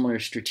of similar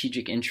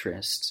strategic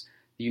interests,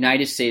 the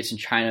United States and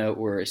China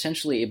were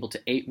essentially able to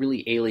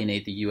really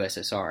alienate the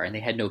USSR, and they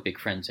had no big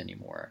friends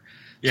anymore.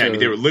 Yeah, so,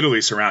 they were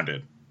literally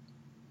surrounded.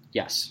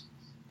 Yes.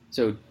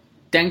 So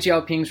Deng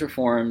Xiaoping's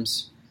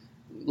reforms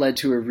led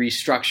to a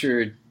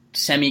restructured,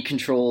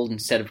 semi-controlled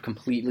instead of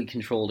completely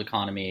controlled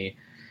economy,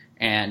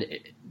 and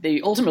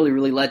they ultimately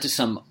really led to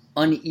some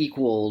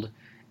unequaled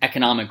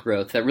economic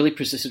growth that really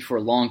persisted for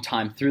a long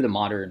time through the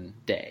modern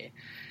day.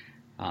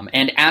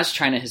 And as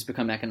China has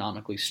become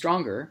economically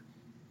stronger,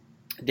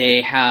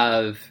 they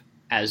have,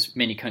 as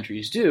many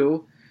countries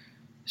do,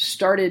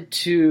 started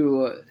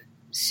to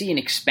see an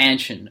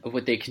expansion of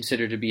what they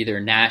consider to be their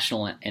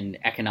national and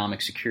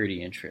economic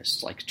security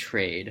interests, like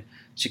trade,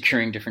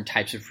 securing different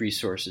types of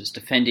resources,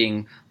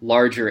 defending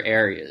larger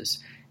areas.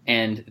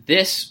 And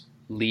this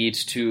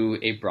leads to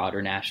a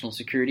broader national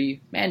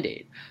security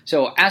mandate.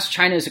 So as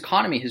China's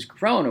economy has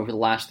grown over the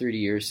last 30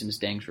 years since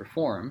Deng's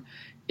reform,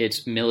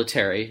 its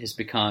military has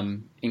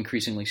become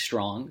increasingly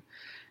strong,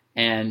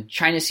 and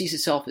China sees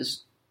itself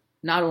as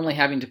not only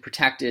having to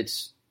protect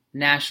its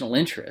national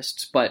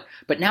interests, but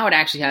now it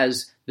actually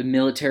has the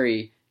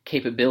military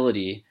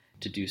capability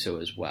to do so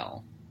as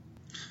well.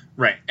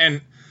 Right.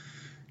 And,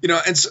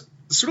 it's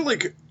sort of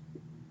like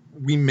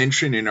we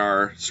mentioned in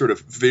our sort of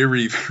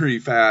very, very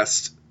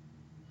fast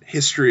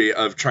history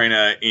of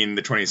China in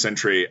the 20th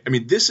century. I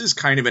mean, this is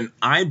kind of an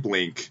eye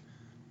blink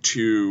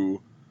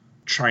to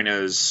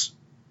China's,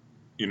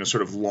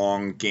 sort of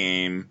long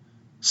game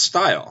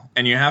style.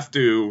 And you have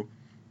to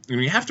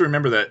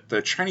remember that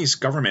the Chinese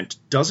government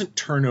doesn't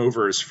turn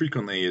over as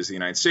frequently as the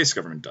United States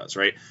government does,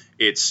 right?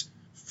 It's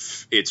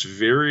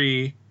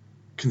very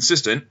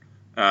consistent.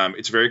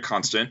 It's very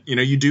constant.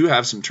 You do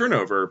have some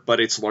turnover,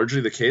 but it's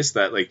largely the case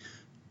that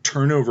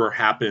turnover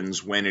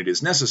happens when it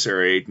is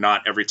necessary,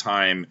 not every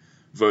time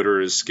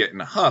voters get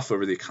in a huff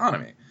over the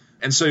economy.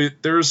 And so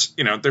there's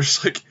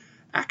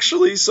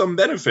actually some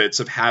benefits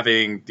of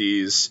having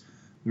these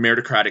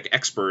meritocratic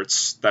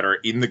experts that are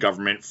in the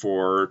government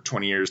for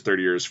 20 years,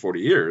 30 years,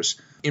 40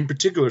 years, in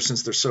particular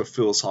since they're so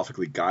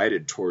philosophically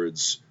guided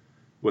towards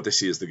what they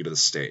see as the good of the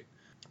state.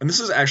 And this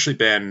has actually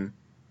been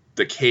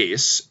the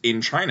case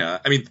in China.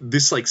 I mean,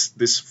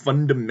 this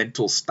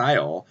fundamental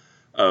style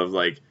of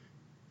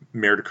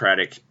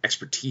meritocratic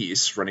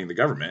expertise running the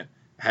government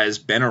has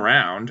been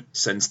around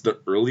since the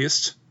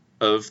earliest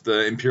of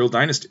the imperial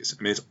dynasties.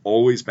 I mean, it's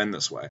always been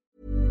this way.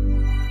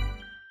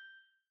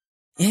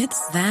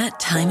 It's that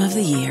time of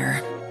the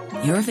year.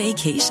 Your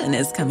vacation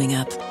is coming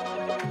up.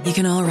 You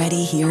can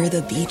already hear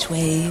the beach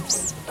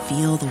waves,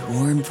 feel the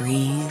warm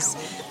breeze,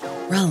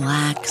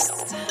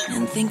 relax,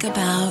 and think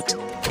about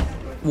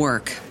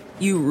work.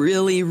 You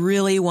really,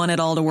 really want it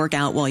all to work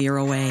out while you're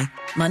away.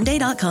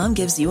 Monday.com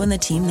gives you and the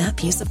team that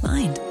peace of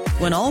mind.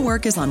 When all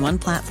work is on one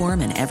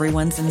platform and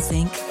everyone's in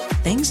sync,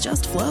 things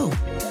just flow.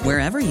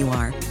 Wherever you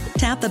are,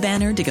 tap the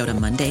banner to go to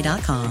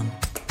Monday.com.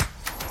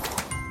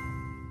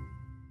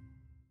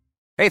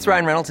 Hey, it's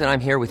Ryan Reynolds, and I'm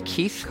here with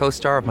Keith,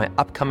 co-star of my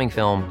upcoming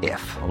film,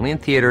 If, only in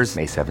theaters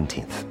May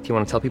 17th. Do you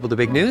want to tell people the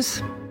big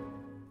news?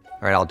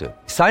 All right, I'll do it.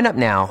 Sign up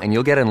now and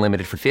you'll get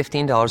unlimited for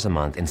 $15 a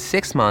month and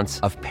 6 months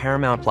of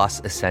Paramount Plus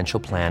Essential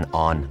Plan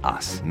on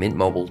us.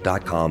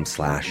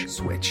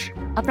 MintMobile.com/switch.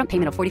 Upfront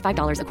payment of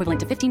 $45 equivalent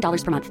to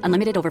 $15 per month.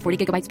 Unlimited over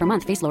 40 gigabytes per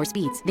month. Face lower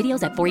speeds.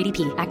 Videos at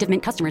 480p. Active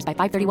Mint customers by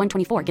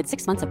 531.24 get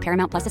 6 months of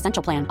Paramount Plus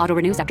Essential Plan. Auto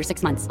renews after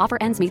 6 months. Offer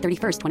ends May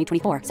 31st,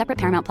 2024. Separate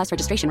Paramount Plus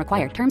registration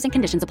required. Terms and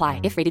conditions apply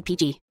if rated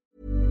PG.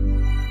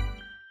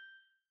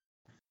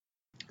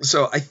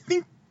 So I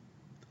think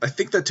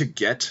that to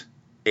get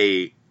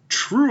a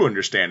true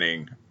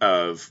understanding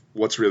of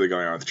what's really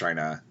going on with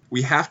China,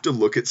 we have to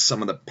look at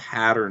some of the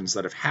patterns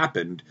that have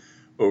happened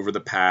over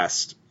the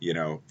past,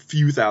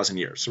 few thousand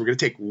years. So we're going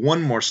to take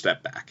one more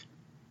step back.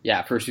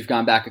 Yeah, first we've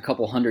gone back a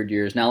couple hundred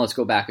years. Now let's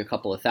go back a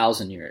couple of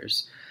thousand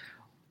years.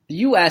 The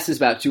U.S. is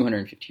about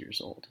 250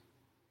 years old.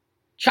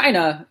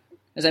 China,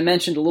 as I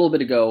mentioned a little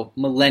bit ago,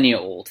 millennia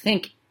old.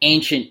 Think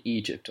ancient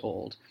Egypt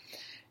old.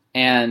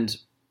 And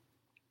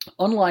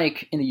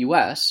unlike in the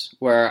US,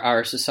 where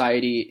our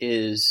society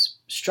is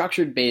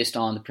structured based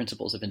on the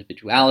principles of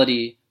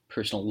individuality,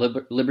 personal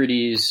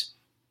liberties,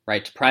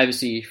 right to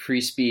privacy,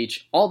 free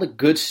speech, all the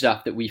good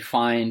stuff that we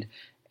find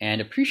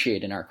and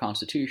appreciate in our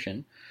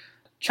Constitution,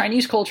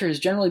 Chinese culture has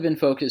generally been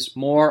focused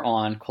more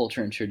on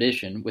culture and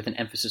tradition, with an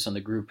emphasis on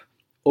the group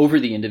over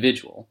the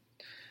individual.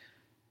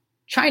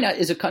 China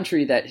is a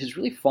country that has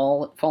really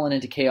fallen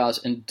into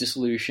chaos and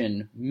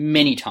dissolution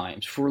many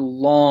times for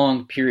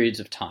long periods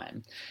of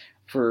time.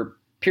 For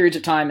periods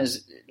of time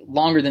as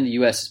longer than the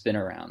US has been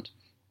around.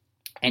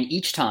 And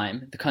each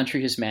time, the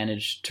country has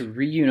managed to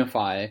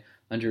reunify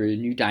under a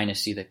new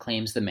dynasty that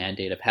claims the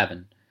mandate of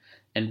heaven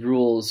and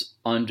rules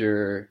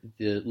under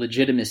the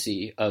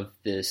legitimacy of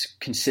this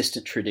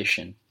consistent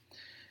tradition.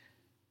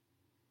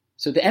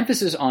 So the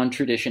emphasis on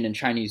tradition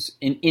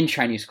in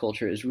Chinese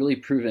culture has really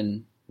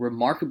proven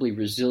remarkably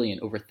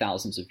resilient over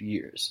thousands of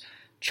years.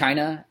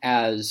 China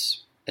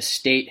as a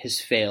state has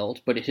failed,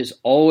 but it has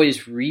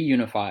always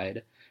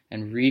reunified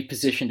and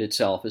repositioned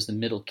itself as the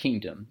Middle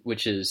Kingdom,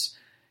 which has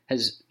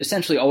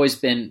essentially always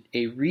been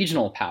a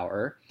regional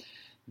power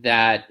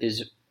that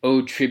is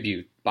owed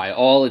tribute by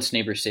all its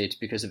neighbor states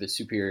because of its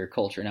superior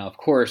culture. Now, of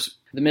course,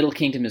 the Middle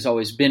Kingdom has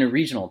always been a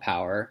regional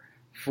power.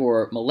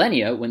 For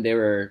millennia, when they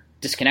were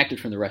disconnected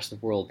from the rest of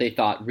the world, they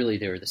thought really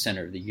they were the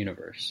center of the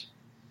universe.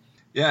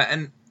 Yeah,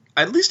 and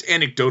at least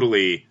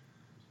anecdotally,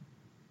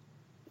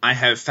 I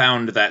have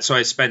found that, so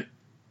I spent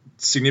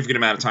a significant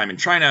amount of time in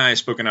China, I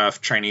spoke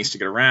enough Chinese to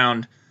get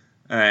around,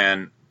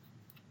 and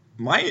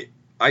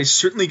I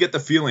certainly get the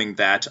feeling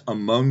that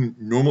among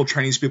normal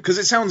Chinese people, because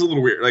it sounds a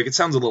little weird, like it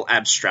sounds a little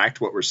abstract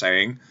what we're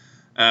saying,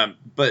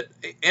 but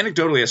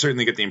anecdotally I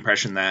certainly get the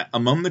impression that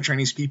among the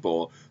Chinese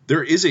people,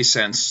 there is a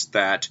sense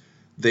that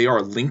they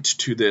are linked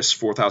to this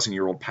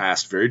 4,000-year-old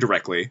past very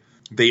directly.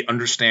 They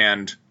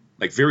understand,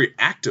 like, very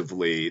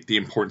actively the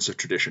importance of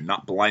tradition,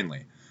 not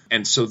blindly.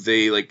 And so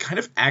they, like, kind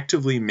of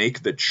actively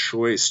make the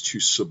choice to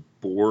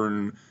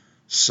suborn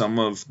some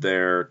of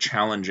their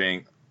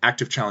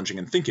active challenging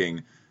and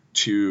thinking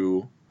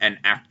to an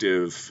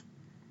active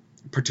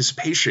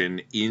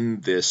participation in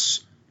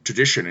this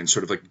tradition and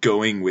sort of like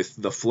going with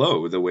the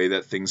flow, the way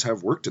that things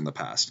have worked in the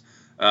past.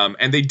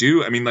 And they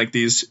do, I mean, like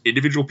these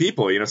individual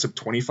people, some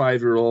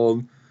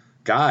 25-year-old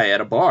guy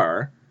at a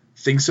bar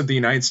thinks of the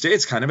United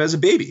States kind of as a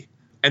baby.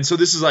 And so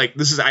this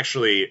is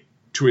actually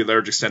to a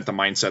large extent the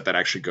mindset that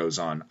actually goes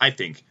on, I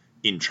think,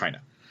 in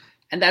China.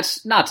 And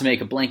that's not to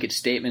make a blanket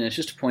statement. It's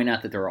just to point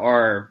out that there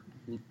are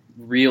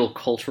real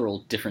cultural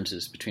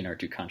differences between our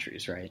two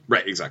countries, right?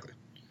 Right, exactly.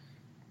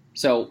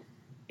 So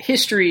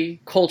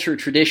history, culture,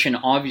 tradition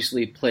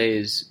obviously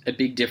plays a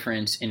big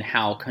difference in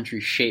how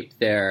countries shape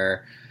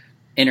their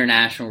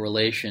international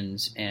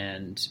relations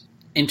and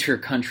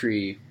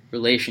inter-country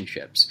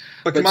relationships.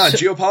 But come on,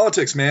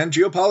 geopolitics, man,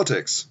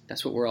 geopolitics.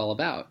 That's what we're all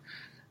about.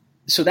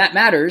 So that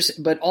matters,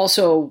 but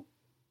also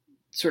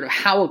sort of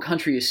how a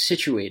country is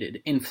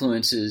situated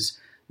influences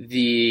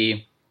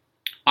the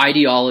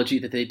ideology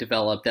that they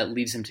develop that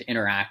leads them to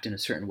interact in a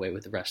certain way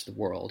with the rest of the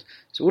world.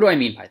 So what do I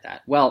mean by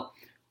that? Well,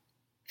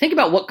 think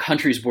about what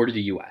countries border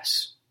the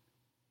U.S.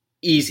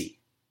 Easy.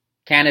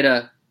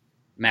 Canada,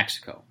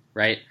 Mexico,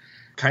 right?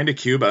 Kind of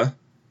Cuba.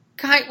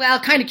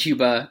 Kind of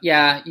Cuba.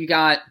 Yeah, you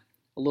got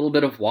a little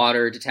bit of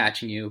water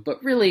detaching you,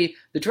 but really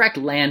the direct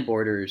land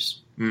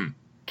borders,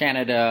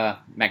 Canada,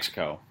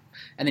 Mexico.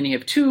 And then you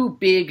have two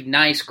big,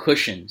 nice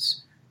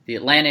cushions, the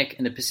Atlantic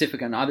and the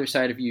Pacific on the other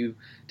side of you,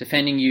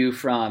 defending you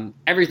from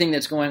everything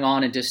that's going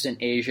on in distant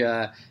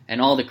Asia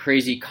and all the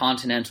crazy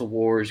continental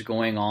wars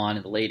going on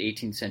in the late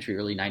 18th century,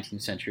 early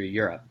 19th century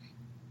Europe.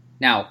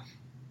 Now,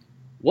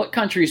 what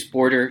countries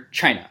border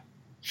China?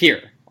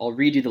 Here, I'll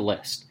read you the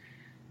list.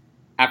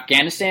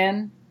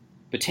 Afghanistan,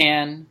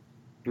 Bhutan,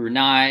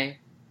 Brunei,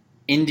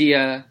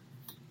 India,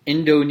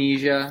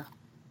 Indonesia,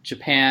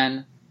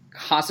 Japan,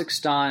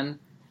 Kazakhstan,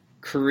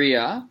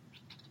 Korea,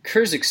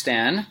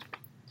 Kyrgyzstan,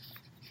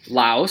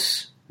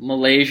 Laos,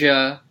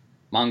 Malaysia,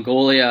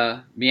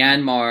 Mongolia,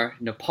 Myanmar,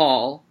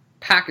 Nepal,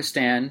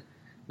 Pakistan,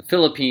 the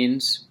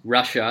Philippines,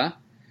 Russia,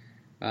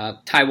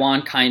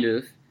 Taiwan kind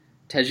of,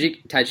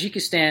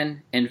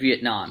 Tajikistan, and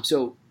Vietnam.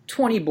 So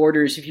 20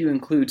 borders if you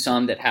include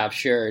some that have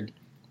shared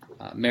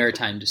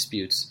maritime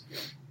disputes.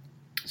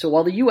 So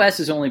while the U.S.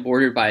 is only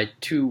bordered by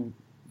two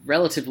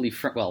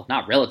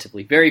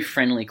very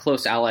friendly,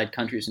 close allied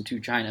countries and two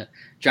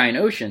giant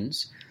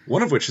oceans.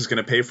 One of which is going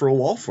to pay for a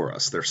wall for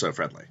us. They're so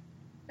friendly.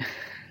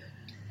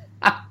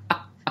 I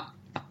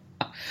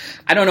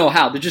don't know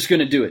how. They're just going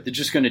to do it.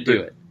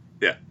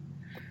 Yeah.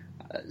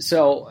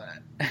 So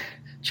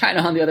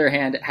China, on the other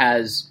hand,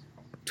 has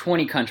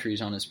 20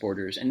 countries on its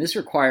borders, and this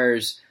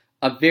requires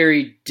a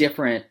very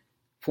different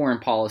foreign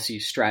policy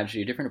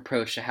strategy, a different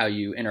approach to how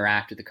you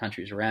interact with the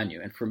countries around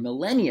you. And for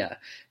millennia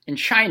in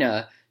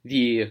China,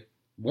 the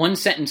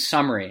one-sentence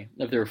summary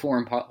of their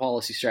foreign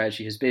policy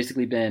strategy has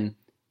basically been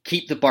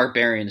keep the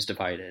barbarians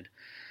divided.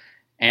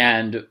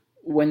 And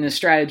when the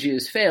strategy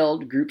has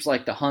failed, groups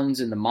like the Huns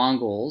and the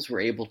Mongols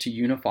were able to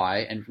unify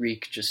and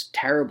wreak just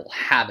terrible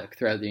havoc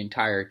throughout the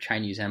entire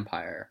Chinese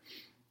empire.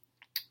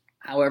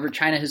 However,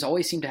 China has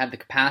always seemed to have the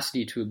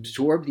capacity to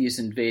absorb these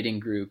invading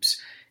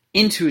groups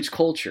into its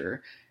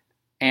culture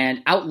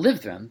and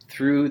outlive them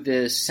through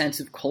this sense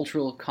of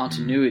cultural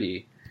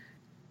continuity.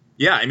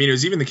 Yeah, I mean, it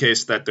was even the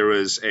case that there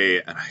was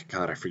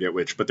I forget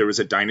which, but there was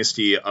a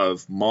dynasty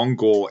of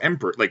Mongol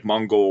emperor, like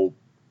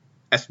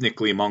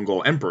ethnically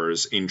Mongol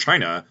emperors in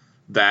China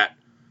that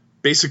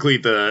basically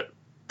the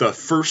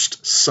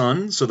first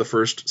son, so the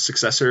first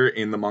successor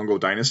in the Mongol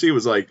dynasty,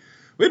 was like,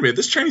 wait a minute,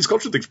 this Chinese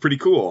culture thing's pretty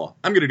cool.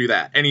 I'm going to do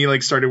that. And he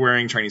like started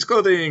wearing Chinese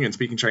clothing and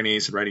speaking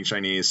Chinese and writing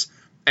Chinese.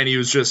 And he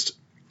was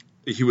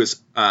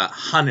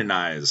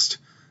Hanized,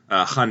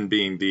 Han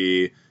being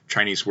the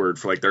Chinese word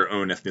for like their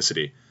own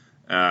ethnicity,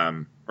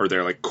 or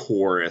their like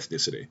core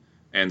ethnicity.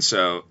 And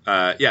so,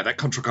 that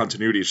cultural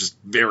continuity is just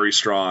very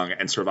strong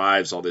and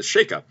survives all this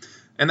shakeup.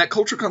 And that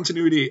cultural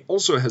continuity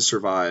also has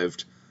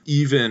survived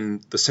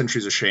even the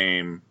Centuries of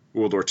Shame,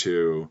 World War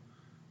II,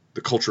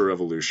 the Cultural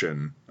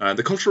Revolution.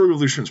 The Cultural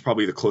Revolution is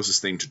probably the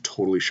closest thing to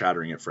totally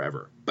shattering it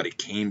forever, but it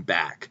came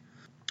back.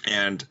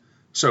 And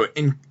so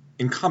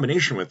in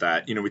combination with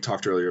that, we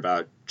talked earlier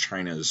about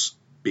China's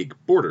big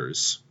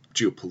borders.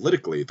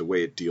 Geopolitically, the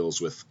way it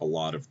deals with a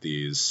lot of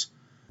these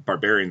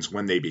barbarians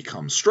when they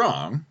become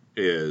strong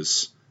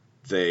is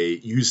they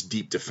use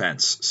deep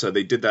defense. So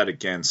they did that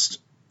against,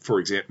 for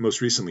example,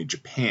 most recently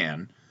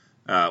Japan,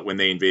 when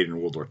they invaded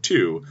in World War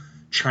II.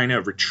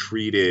 China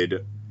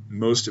retreated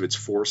most of its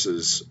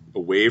forces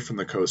away from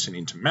the coast and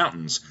into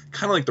mountains,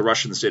 kind of like the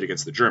Russians did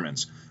against the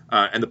Germans.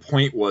 And the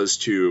point was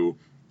to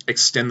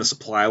extend the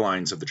supply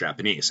lines of the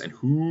Japanese.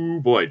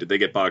 And boy, did they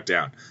get bogged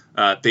down.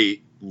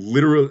 They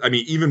literally,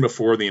 even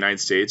before the United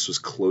States was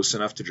close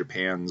enough to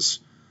Japan's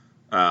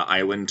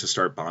island to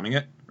start bombing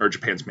it, or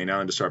Japan's main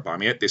island to start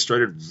bombing it, they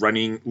started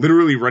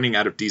literally running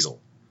out of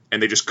diesel.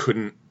 And they just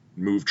couldn't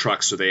move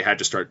trucks, so they had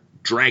to start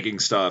dragging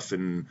stuff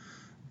and,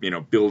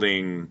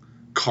 building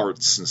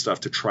carts and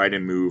stuff to try to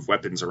move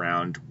weapons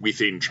around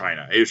within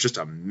China. It was just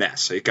a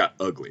mess. It got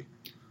ugly.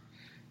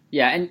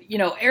 Yeah, and,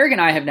 Eric and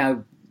I have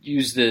now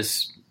used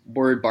this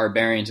word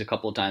barbarians a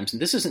couple of times,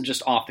 and this isn't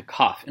just off the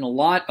cuff. In a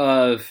lot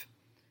of,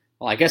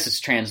 I guess it's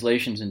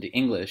translations into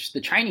English,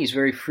 the Chinese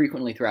very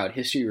frequently throughout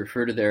history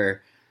refer to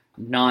their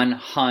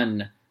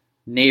non-Han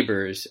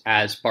neighbors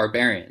as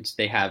barbarians.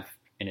 They have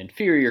an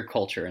inferior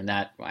culture, and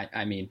that,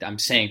 I'm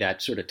saying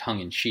that sort of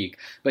tongue-in-cheek.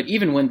 But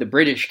even when the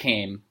British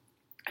came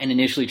and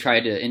initially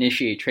tried to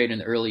initiate trade in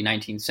the early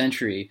 19th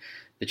century,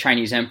 the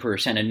Chinese emperor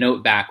sent a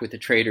note back with the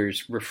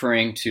traders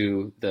referring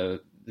to the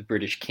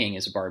British king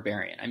as a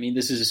barbarian.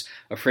 This is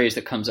a phrase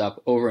that comes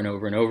up over and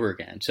over and over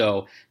again.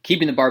 So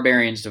keeping the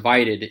barbarians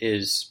divided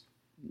is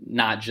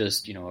not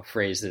just, a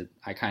phrase that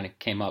I kind of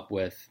came up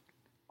with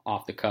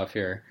off the cuff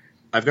here.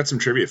 I've got some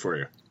trivia for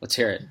you. Let's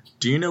hear it.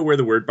 Do you know where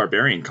the word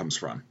barbarian comes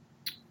from?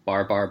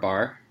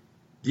 Bar.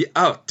 Yeah.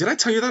 Oh, did I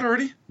tell you that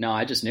already? No,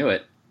 I just knew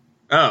it.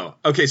 Oh,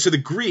 okay. So the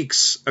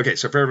Greeks. Okay,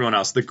 so for everyone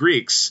else, the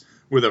Greeks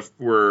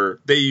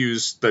they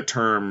used the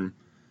term,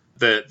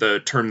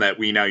 the term that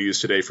we now use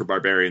today for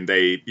barbarian.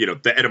 They,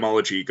 the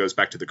etymology goes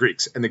back to the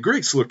Greeks, and the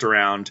Greeks looked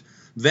around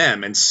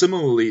them, and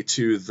similarly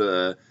to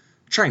the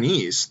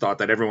Chinese, thought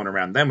that everyone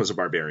around them was a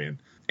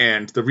barbarian.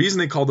 And the reason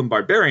they called them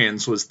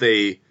barbarians was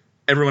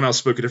everyone else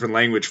spoke a different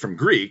language from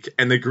Greek,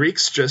 and the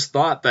Greeks just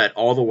thought that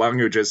all the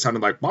languages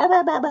sounded like bar,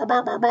 bar, bar, bar,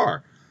 bar, bar,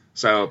 bar.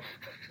 So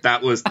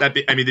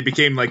they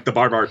became like the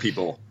barbar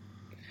people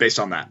based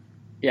on that.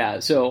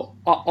 Yeah, so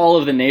all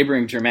of the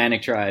neighboring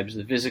Germanic tribes,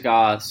 the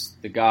Visigoths,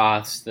 the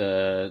Goths,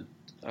 now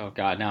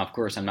of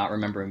course I'm not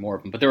remembering more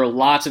of them, but there were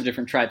lots of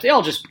different tribes. They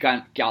all just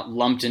got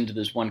lumped into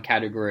this one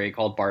category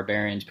called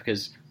barbarians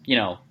because,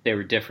 they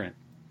were different.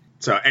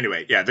 So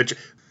anyway, yeah,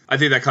 I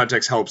think that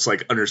context helps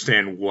like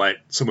understand what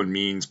someone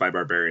means by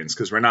barbarians,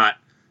 because we're not,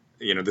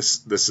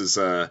 this is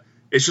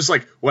it's just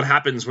like what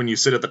happens when you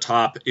sit at the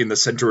top in the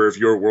center of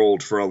your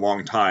world for a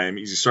long time.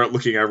 You start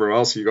looking everywhere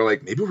else, you go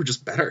like, maybe we're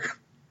just better.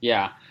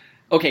 Yeah.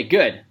 Okay,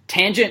 good.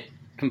 Tangent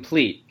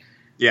complete.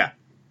 Yeah.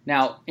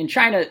 Now, in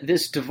China,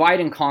 this divide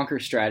and conquer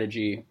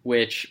strategy,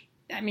 which,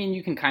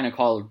 you can kind of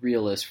call a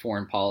realist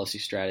foreign policy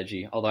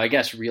strategy, although I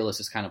guess realist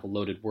is kind of a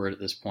loaded word at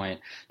this point,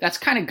 that's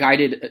kind of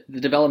guided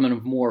the development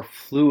of more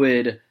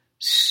fluid,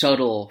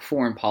 subtle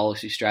foreign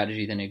policy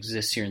strategy than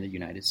exists here in the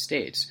United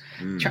States.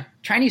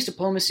 Chinese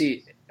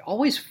diplomacy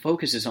always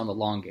focuses on the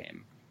long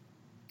game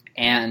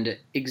and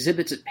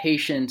exhibits a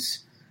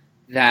patience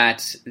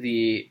that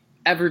the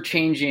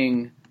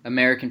ever-changing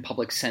American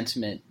public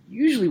sentiment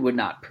usually would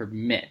not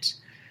permit.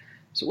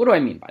 So what do I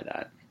mean by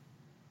that?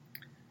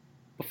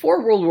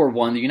 Before World War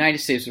I, the United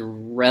States was a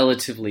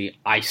relatively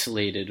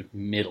isolated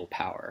middle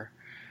power.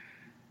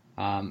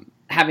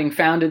 Having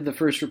founded the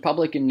First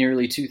Republic in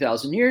nearly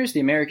 2,000 years, the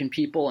American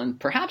people, and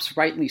perhaps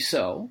rightly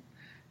so,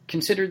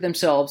 considered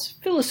themselves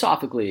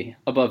philosophically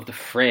above the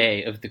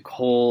fray of the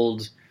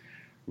cold,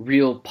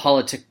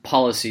 realpolitik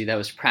policy that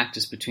was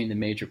practiced between the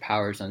major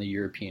powers on the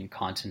European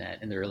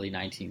continent in the early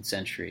 19th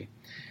century.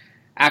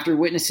 after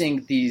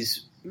witnessing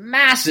these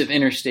massive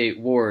interstate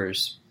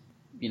wars,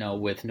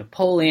 with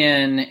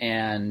Napoleon,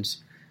 and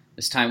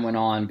as time went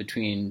on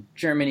between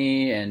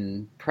Germany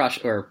and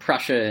Prussia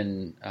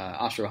and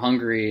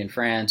Austro-Hungary and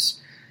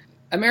France,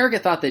 America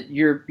thought that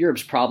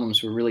Europe's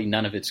problems were really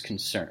none of its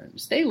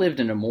concerns. America lived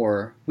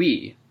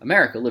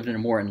in a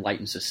more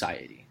enlightened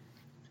society.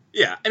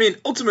 Yeah, I mean,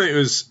 ultimately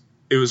this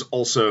was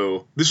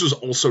also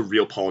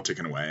realpolitik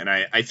in a way, and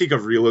I think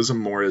of realism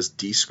more as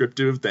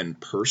descriptive than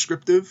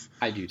prescriptive.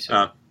 I do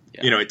too.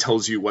 It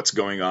tells you what's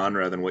going on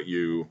rather than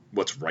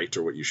what's right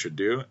or what you should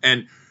do.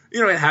 And,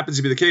 it happens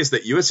to be the case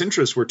that U.S.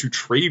 interests were to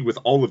trade with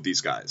all of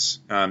these guys,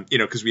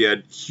 because we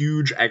had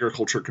huge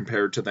agriculture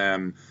compared to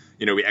them.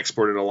 We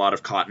exported a lot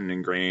of cotton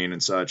and grain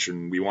and such,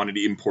 and we wanted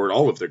to import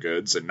all of their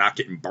goods and not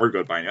get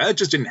embargoed by anyone. That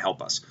just didn't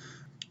help us.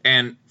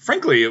 And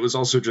frankly, it was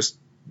also just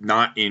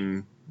not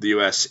in the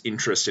U.S.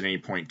 interest at any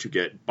point to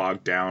get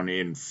bogged down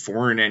in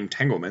foreign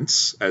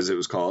entanglements, as it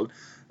was called,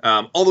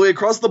 all the way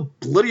across the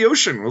bloody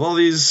ocean with all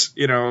these,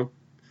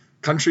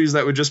 countries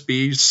that would just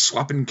be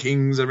swapping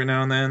kings every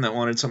now and then that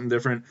wanted something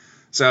different.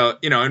 So,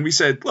 and we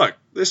said, look,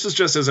 this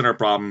just isn't our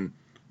problem.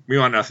 We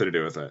want nothing to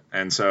do with it.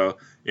 And so,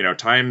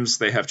 times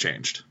they have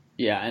changed.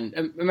 Yeah,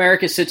 and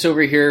America sits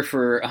over here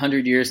for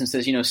 100 years and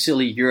says,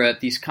 silly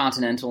Europe, these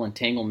continental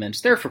entanglements,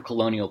 they're for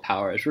colonial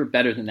powers. We're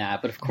better than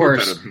that. But of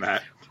course, we're better than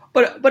that.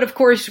 But of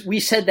course, we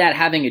said that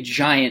having a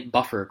giant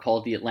buffer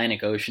called the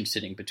Atlantic Ocean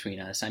sitting between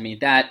us. I mean,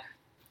 that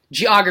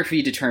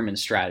geography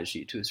determines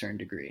strategy to a certain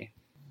degree.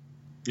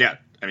 Yeah,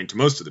 I mean, to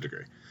most of the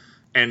degree.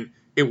 And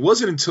it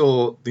wasn't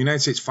until the United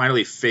States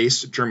finally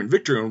faced German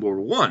victory in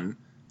World War I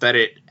that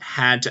it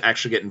had to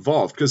actually get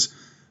involved. Because,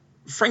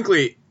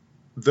 frankly,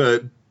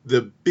 the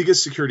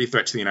biggest security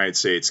threat to the United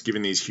States,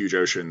 given these huge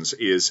oceans,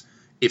 is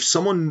if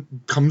someone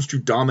comes to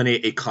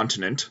dominate a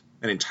continent,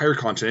 an entire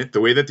continent,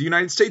 the way that the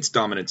United States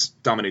dominates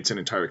an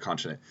entire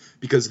continent,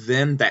 because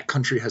then that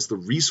country has the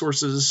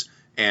resources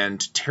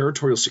and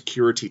territorial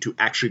security to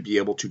actually be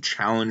able to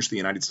challenge the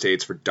United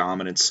States for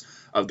dominance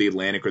of the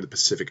Atlantic or the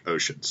Pacific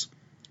Oceans.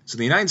 So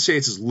the United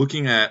States is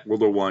looking at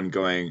World War I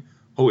going,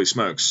 holy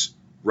smokes,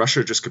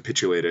 Russia just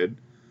capitulated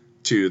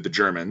to the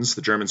Germans.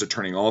 The Germans are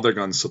turning all their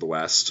guns to the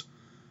west.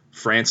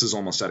 France is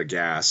almost out of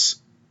gas.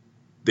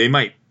 They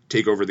might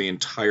take over the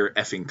entire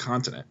effing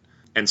continent.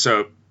 And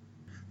so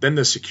then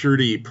the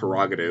security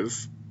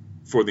prerogative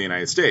for the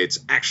United States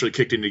actually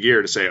kicked into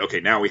gear to say, okay,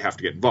 now we have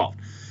to get involved.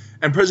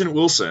 And President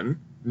Wilson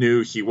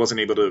knew he wasn't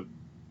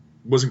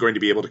going to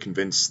be able to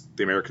convince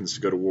the Americans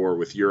to go to war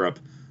with Europe,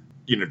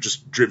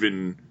 just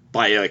driven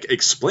by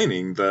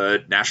explaining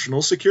the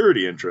national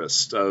security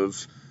interest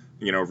of,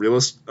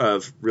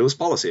 realist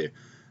policy.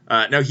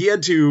 Now he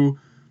had to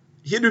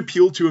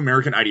appeal to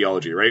American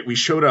ideology, right? We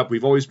showed up.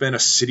 We've always been a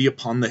city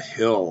upon the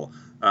hill.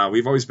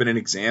 We've always been an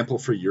example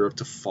for Europe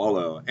to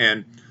follow.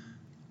 And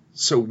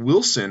so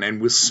Wilson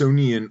and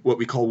what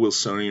we call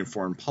Wilsonian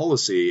foreign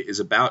policy is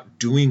about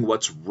doing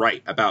what's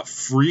right, about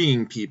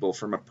freeing people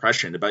from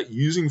oppression, about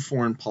using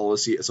foreign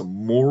policy as a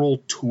moral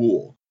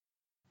tool.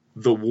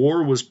 The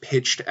war was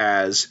pitched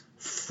as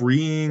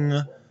freeing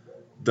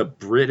the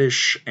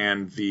British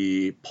and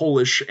the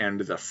Polish and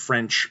the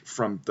French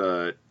from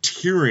the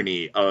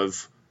tyranny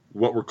of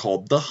what were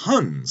called the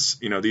Huns,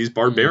 these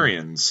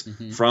barbarians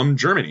from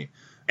Germany.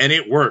 And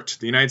it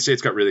worked. The United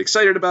States got really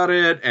excited about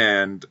it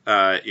and,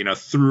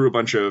 threw a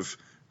bunch of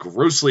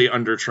grossly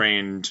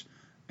undertrained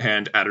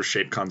and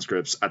out-of-shape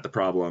conscripts at the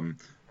problem.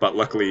 But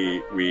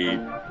luckily, we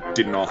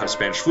didn't all have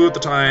Spanish flu at the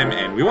time,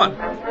 and we won.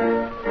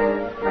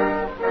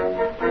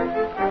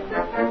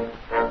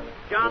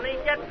 Johnny,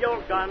 get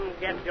your gun,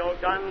 get your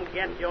gun,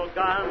 get your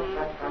gun.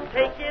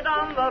 Take it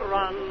on the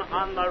run,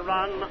 on the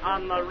run,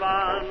 on the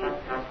run.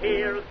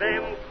 Hear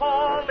them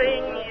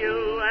calling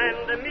you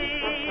and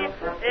me,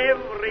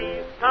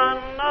 every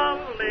son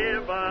of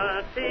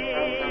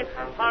liberty.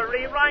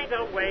 Hurry right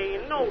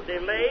away, no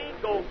delay,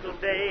 go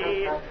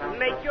today.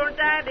 Make your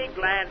daddy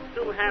glad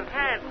to have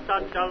had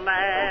such a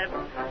lad.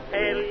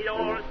 Tell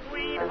your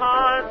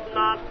sweetheart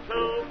not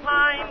to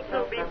pine,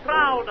 to be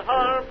proud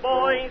her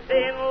boy's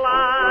in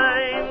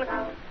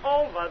line.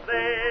 Over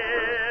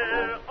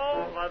there,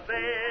 over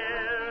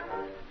there.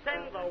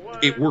 Send the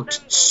word. It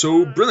worked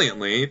so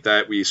brilliantly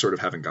that we sort of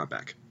haven't gone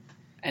back.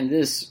 And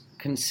this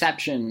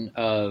conception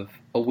of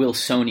a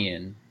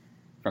Wilsonian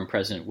from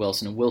President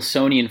Wilson, a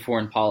Wilsonian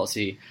foreign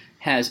policy,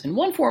 has in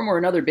one form or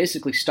another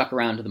basically stuck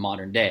around to the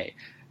modern day.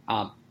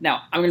 Now,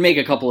 I'm going to make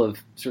a couple of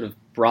sort of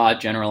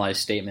broad generalized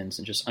statements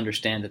and just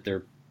understand that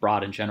they're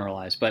broad and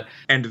generalized,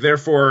 and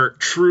therefore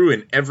true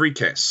in every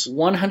case.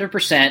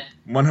 100%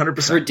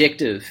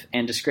 predictive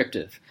and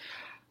descriptive.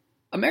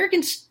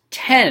 Americans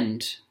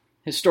tend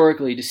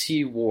historically to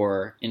see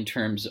war in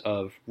terms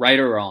of right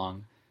or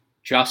wrong,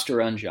 just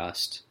or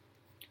unjust,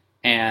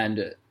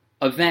 and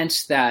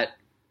events that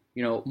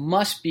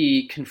must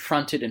be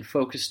confronted and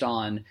focused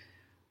on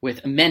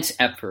with immense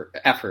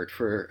effort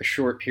for a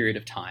short period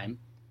of time,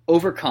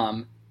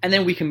 overcome, and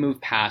then we can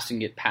move past and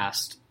get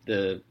past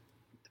the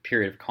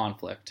period of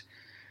conflict.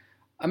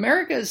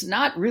 America is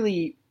not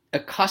really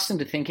accustomed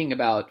to thinking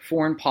about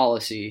foreign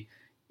policy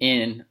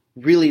in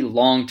really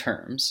long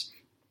terms,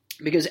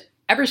 because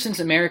ever since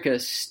America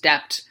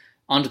stepped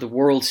onto the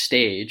world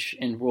stage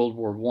in World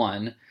War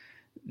I,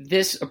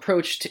 this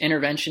approach to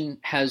intervention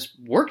has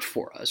worked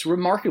for us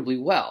remarkably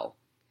well.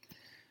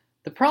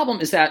 The problem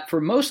is that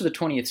for most of the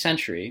 20th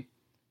century,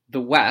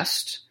 the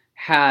West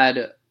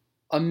had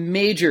a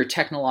major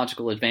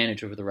technological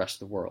advantage over the rest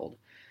of the world.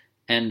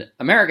 And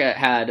America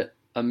had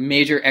a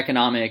major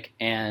economic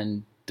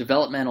and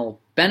developmental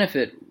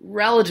benefit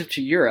relative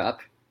to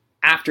Europe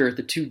after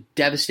the two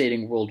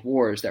devastating world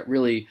wars that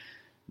really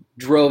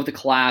drove the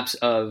collapse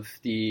of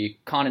the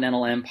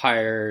continental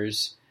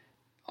empires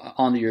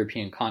on the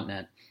European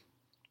continent.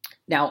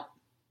 Now,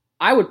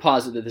 I would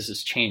posit that this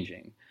is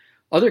changing.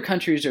 Other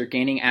countries are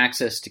gaining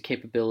access to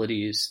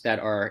capabilities that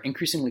are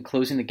increasingly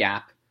closing the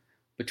gap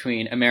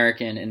between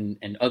American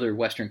and other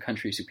Western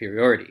country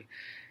superiority.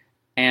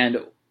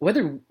 And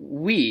whether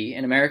we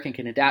in America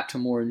can adapt to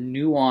more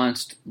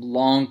nuanced,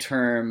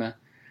 long-term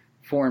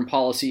foreign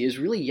policy is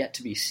really yet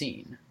to be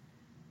seen.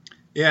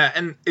 Yeah,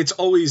 and it's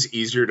always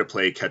easier to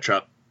play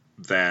catch-up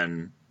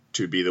than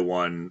to be the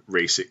one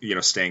racing,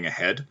 staying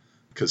ahead,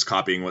 because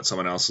copying what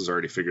someone else has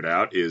already figured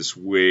out is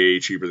way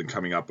cheaper than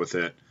coming up with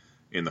it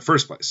in the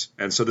first place.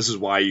 And so this is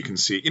why you can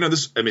see,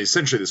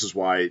 essentially this is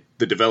why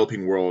the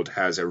developing world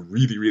has a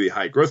really, really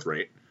high growth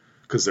rate,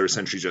 because they're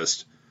essentially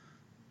just,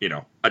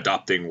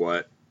 adopting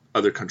what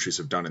other countries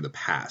have done in the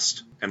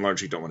past and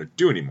largely don't want to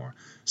do anymore.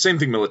 Same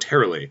thing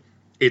militarily.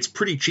 It's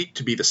pretty cheap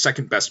to be the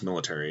second best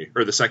military,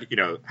 or the second,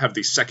 have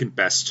the second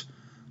best,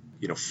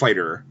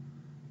 fighter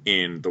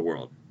in the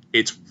world.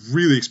 It's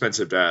really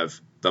expensive to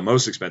have the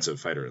most expensive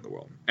fighter in the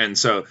world. And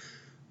so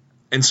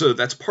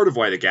that's part of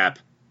why the gap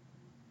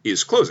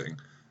is closing,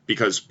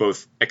 because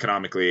both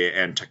economically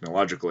and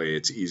technologically,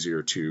 it's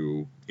easier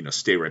to,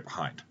 stay right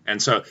behind.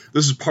 And so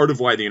this is part of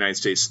why the United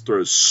States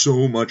throws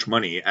so much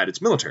money at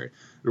its military. It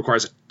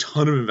requires a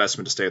ton of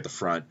investment to stay at the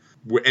front.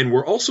 And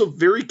we're also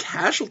very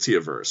casualty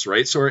averse,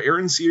 right? So our air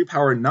and sea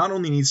power not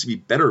only needs to be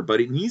better,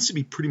 but it needs to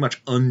be pretty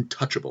much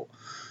untouchable,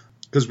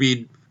 because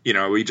we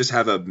just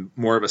have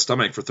more of a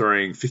stomach for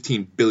throwing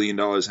 $15 billion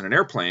in an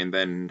airplane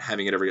than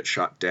having it ever get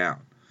shot down.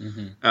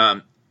 Mm-hmm.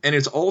 And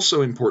it's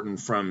also important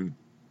from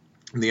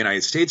the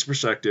United States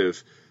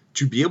perspective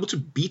to be able to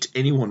beat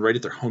anyone right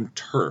at their home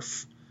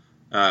turf,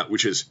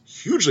 which is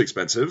hugely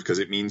expensive because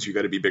it means you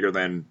got to be bigger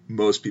than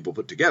most people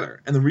put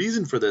together. And the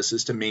reason for this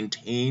is to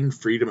maintain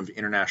freedom of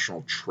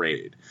international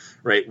trade,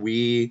 right?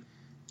 We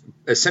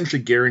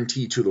essentially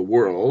guarantee to the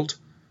world,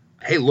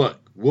 hey, look,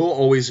 we'll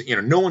always,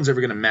 no one's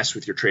ever going to mess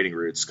with your trading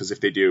routes, because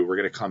if they do, we're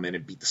going to come in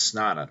and beat the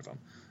snot out of them.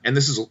 And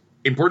this is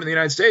important in the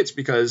United States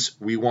because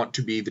we want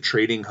to be the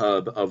trading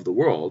hub of the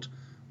world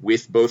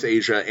with both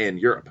Asia and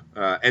Europe.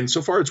 And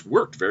so far it's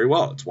worked very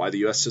well. It's why the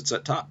U.S. sits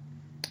at top.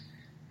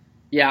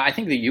 Yeah, I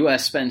think the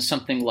U.S. spends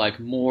something like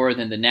more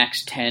than the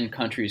next 10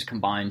 countries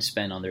combined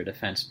spend on their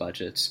defense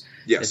budgets.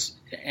 Yes.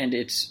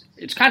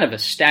 It's kind of a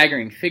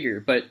staggering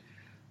figure, but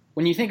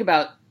when you think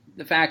about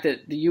the fact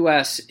that the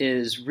U.S.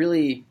 is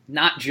really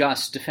not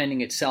just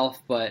defending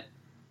itself, but,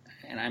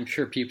 and I'm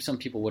sure some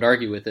people would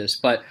argue with this,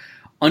 but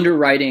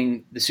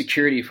underwriting the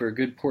security for a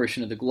good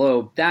portion of the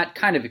globe, that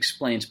kind of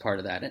explains part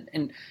of that.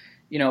 And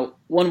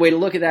one way to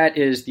look at that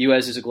is the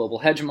U.S. is a global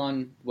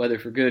hegemon, whether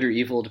for good or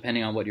evil,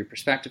 depending on what your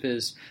perspective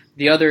is.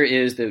 The other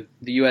is that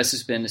the U.S.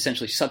 has been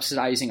essentially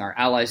subsidizing our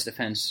allies'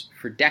 defense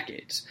for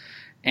decades.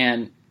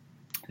 And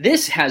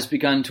this has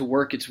begun to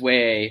work its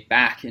way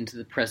back into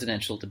the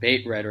presidential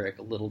debate rhetoric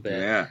a little bit.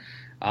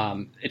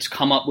 Yeah. It's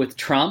come up with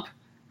Trump,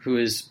 who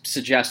has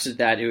suggested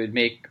that it would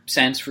make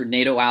sense for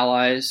NATO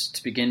allies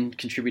to begin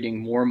contributing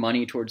more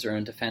money towards their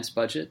own defense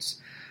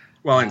budgets.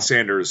 Well, and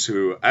Sanders,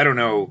 who I don't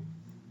know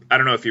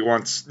if he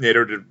wants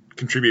NATO to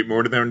contribute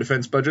more to their own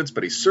defense budgets,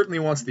 but he certainly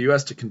wants the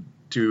U.S.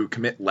 to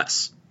commit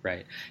less.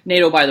 Right.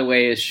 NATO, by the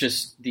way, is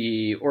just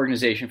the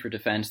organization for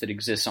defense that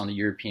exists on the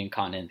European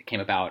continent that came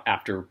about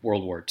after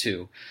World War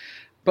II.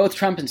 Both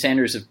Trump and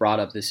Sanders have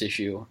brought up this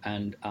issue,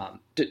 and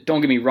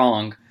don't get me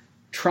wrong,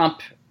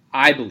 Trump,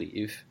 I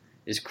believe,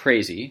 is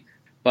crazy,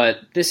 but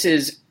this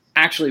is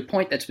actually a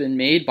point that's been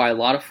made by a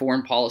lot of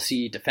foreign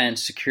policy,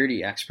 defense,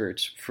 security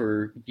experts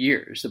for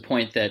years, the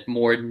point that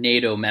more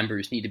NATO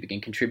members need to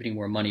begin contributing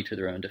more money to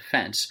their own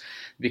defense.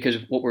 Because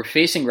what we're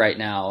facing right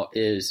now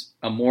is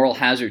a moral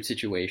hazard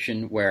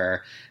situation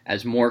where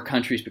as more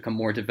countries become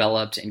more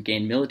developed and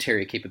gain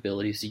military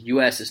capabilities, the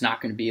U.S. is not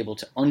going to be able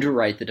to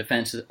underwrite the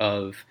defense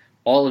of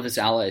all of its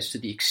allies to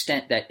the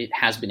extent that it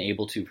has been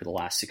able to for the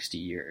last 60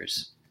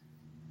 years.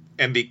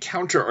 And the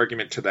counter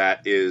argument to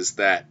that is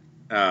that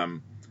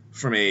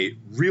from a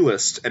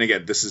realist, and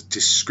again, this is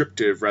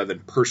descriptive rather than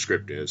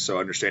prescriptive, so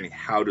understanding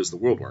how does the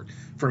world work.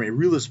 From a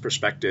realist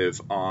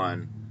perspective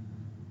on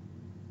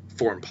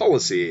foreign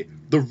policy,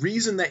 the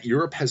reason that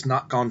Europe has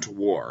not gone to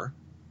war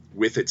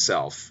with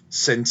itself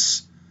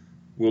since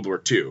World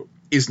War II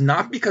is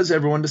not because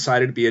everyone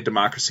decided to be a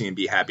democracy and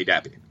be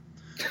happy-dappy.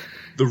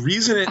 The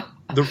reason it...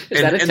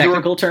 Is that a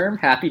technical term?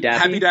 Happy-dappy?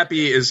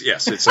 Happy-dappy is,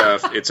 yes, it's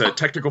a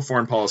technical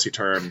foreign policy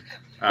term.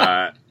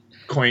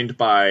 coined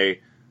by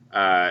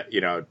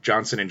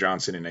Johnson &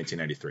 Johnson in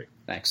 1993.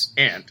 Thanks.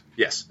 And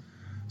yes,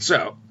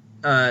 so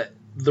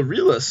the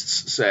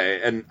realists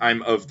say, and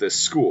I'm of this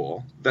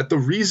school, that the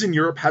reason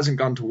Europe hasn't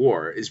gone to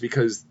war is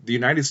because the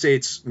United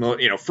States,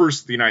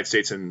 first the United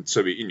States and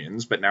Soviet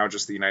Unions, but now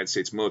just the United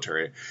States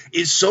military,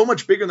 is so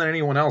much bigger than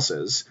anyone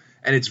else's,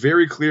 and it's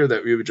very clear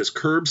that we would just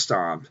curb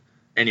stomp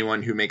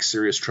anyone who makes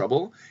serious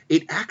trouble.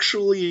 It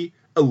actually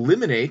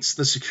eliminates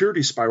the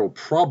security spiral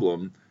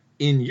problem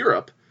in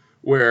Europe,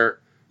 where,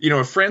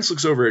 if France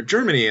looks over at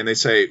Germany and they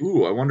say,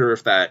 ooh, I wonder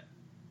if that,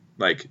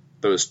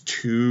 those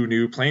 2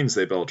 new planes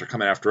they built are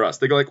coming after us.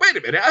 They go wait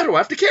a minute, I don't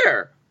have to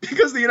care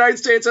because the United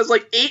States has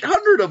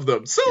 800 of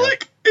them. So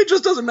it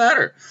just doesn't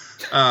matter.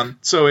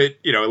 So it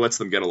lets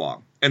them get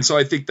along. And so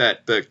I think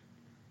that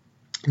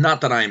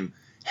not that I'm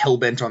hell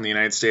bent on the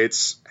United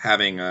States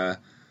having,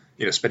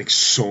 spending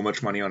so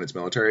much money on its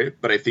military,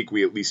 but I think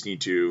we at least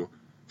need to,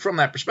 from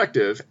that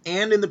perspective,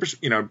 and in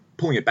the,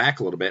 pulling it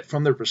back a little bit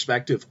from the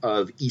perspective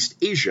of East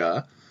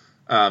Asia,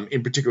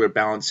 in particular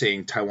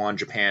balancing Taiwan,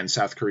 Japan,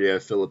 South Korea,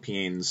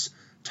 Philippines,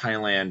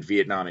 Thailand,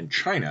 Vietnam, and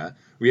China,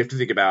 we have to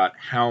think about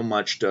how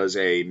much does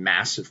a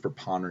massive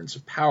preponderance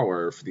of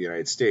power for the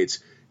United States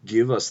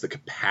give us the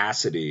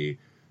capacity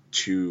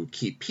to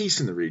keep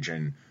peace in the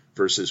region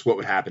versus what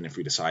would happen if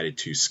we decided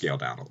to scale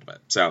down a little bit.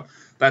 So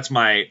that's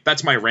my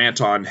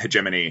rant on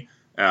hegemony.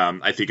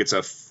 I think it's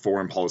a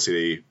foreign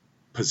policy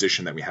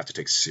position that we have to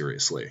take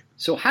seriously.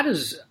 So how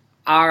does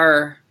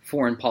our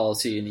foreign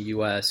policy in the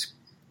U.S.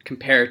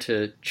 compare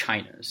to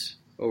China's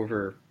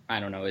over,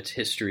 its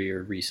history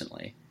or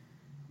recently?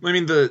 I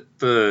mean,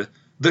 the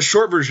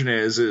short version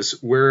is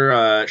we're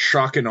a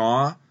shock and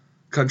awe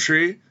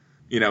country.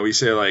 We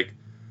say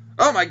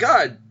oh my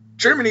God,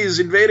 Germany is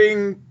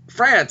invading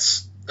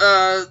France.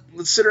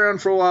 Let's sit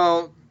around for a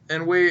while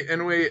and wait.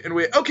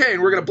 Okay,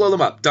 and we're going to blow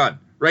them up. Done.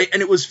 Right?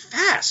 And it was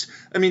fast.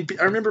 I mean,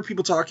 I remember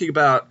people talking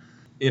about,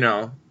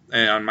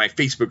 on my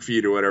Facebook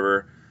feed or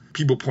whatever,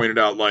 people pointed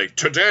out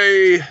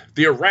today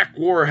the Iraq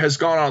war has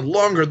gone on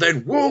longer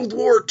than World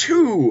War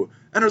II.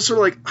 And I was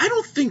sort of I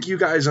don't think you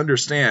guys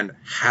understand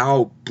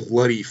how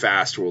bloody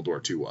fast World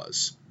War II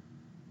was,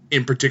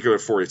 in particular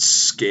for its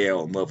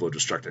scale and level of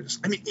destructiveness.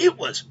 I mean, it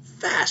was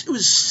fast. It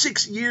was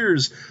 6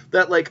 years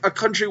that a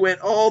country went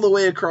all the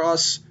way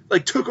across,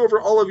 took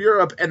over all of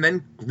Europe and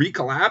then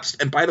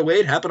recollapsed. And by the way,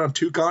 it happened on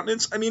 2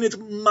 continents. I mean, it's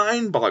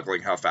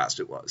mind-boggling how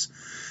fast it was.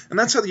 And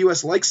that's how the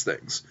U.S. likes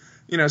things.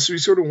 So we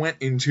sort of went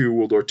into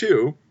World War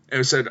II and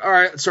we said, all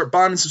right, let's start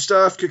bombing some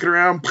stuff, kick it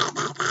around.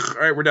 All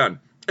right, we're done.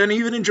 And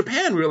even in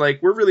Japan, we were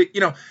we're really,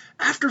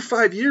 after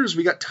 5 years,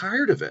 we got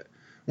tired of it.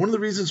 One of the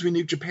reasons we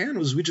nuked Japan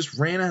was we just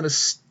ran out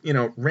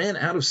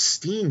of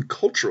steam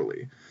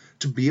culturally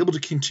to be able to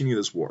continue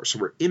this war. So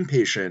we're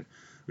impatient.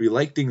 We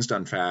like things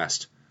done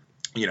fast.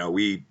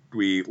 We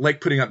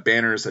like putting up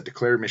banners that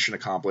declare mission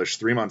accomplished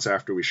 3 months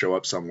after we show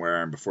up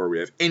somewhere and before we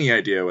have any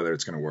idea whether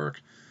it's going to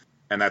work.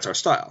 And that's our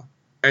style.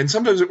 And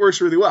sometimes it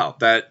works really well.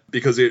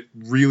 Because it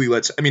really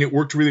it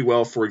worked really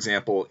well, for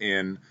example,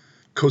 in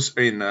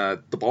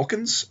the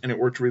Balkans, and it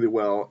worked really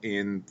well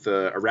in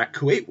the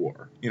Iraq-Kuwait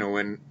war.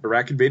 When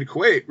Iraq invaded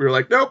Kuwait, we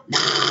were nope,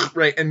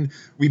 right? And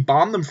we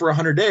bombed them for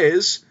 100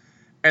 days,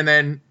 and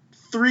then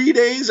 3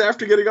 days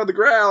after getting on the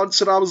ground,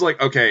 Saddam was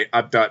okay,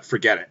 I'm done,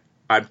 forget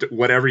it.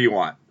 Whatever you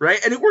want, right?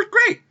 And it worked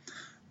great.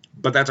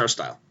 But that's our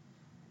style.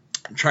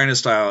 China's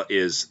style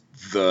is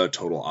the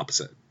total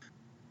opposite.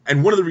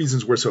 And one of the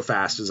reasons we're so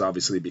fast is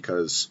obviously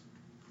because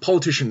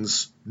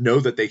politicians know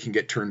that they can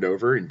get turned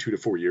over in 2 to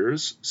 4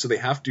 years, so they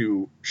have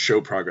to show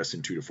progress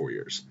in 2 to 4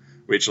 years,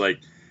 which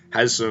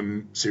has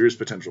some serious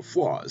potential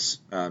flaws.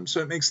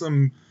 So it makes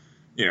them,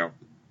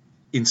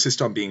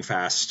 insist on being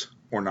fast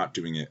or not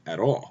doing it at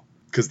all,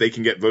 because they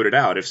can get voted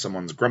out if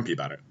someone's grumpy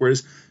about it.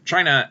 Whereas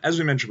China, as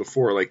we mentioned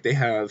before, they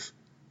have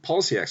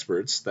policy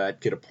experts that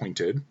get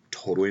appointed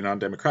totally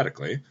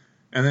non-democratically,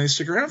 and then they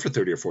stick around for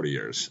 30 or 40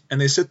 years, and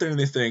they sit there and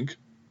they think,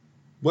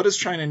 what does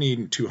China need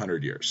in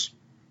 200 years?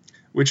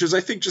 Which is,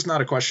 I think, just not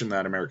a question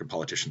that American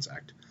politicians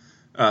act.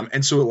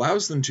 And so it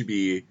allows them to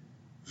be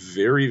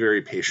very,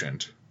 very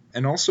patient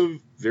and also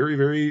very,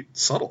 very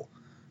subtle,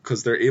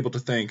 because they're able to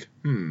think,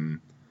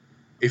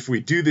 if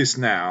we do this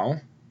now,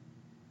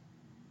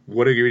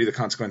 what are going to be the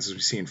consequences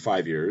we see in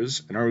 5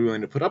 years? And are we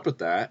willing to put up with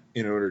that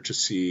in order to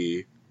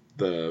see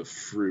the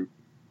fruit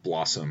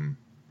blossom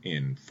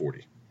in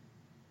 40?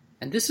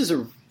 And this is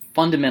a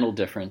fundamental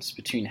difference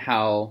between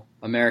how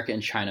America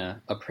and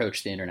China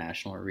approach the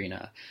international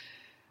arena.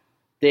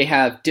 They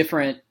have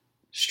different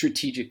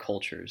strategic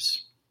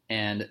cultures.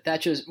 And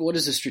what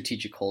is a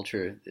strategic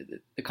culture?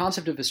 The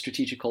concept of a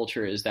strategic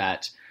culture is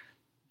that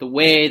the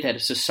way that a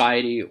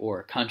society or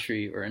a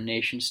country or a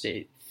nation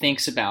state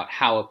thinks about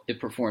how it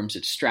performs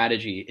its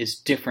strategy is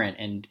different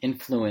and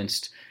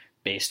influenced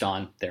based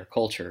on their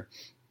culture.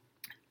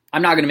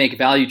 I'm not going to make a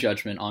value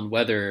judgment on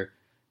whether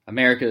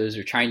America's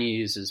or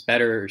Chinese is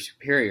better or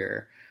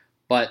superior,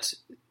 but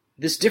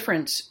this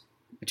difference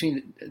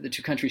between the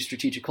two countries'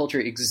 strategic culture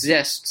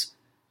exists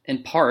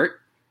in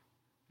part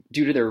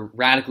due to their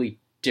radically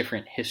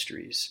different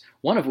histories,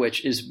 one of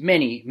which is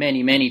many,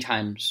 many, many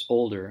times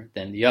older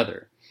than the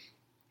other.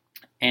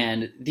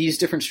 And these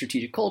different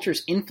strategic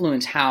cultures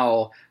influence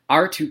how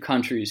our two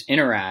countries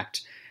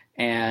interact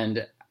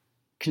and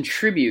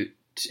contribute,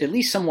 at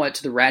least somewhat,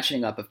 to the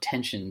ratcheting up of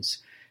tensions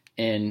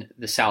in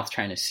the South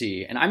China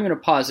Sea. And I'm going to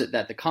posit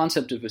that the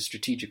concept of a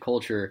strategic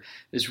culture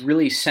is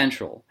really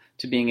central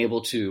to being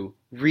able to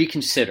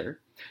reconsider,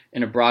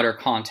 in a broader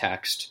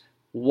context,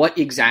 what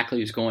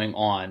exactly is going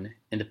on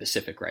in the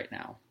Pacific right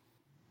now.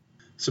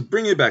 So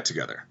bringing it back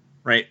together,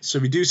 right? So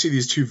we do see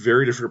these two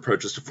very different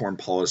approaches to foreign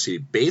policy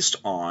based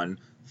on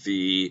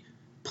the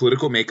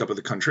political makeup of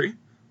the country,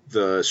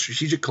 the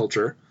strategic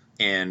culture,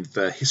 and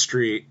the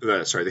history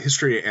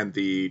and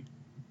the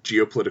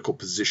geopolitical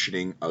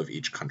positioning of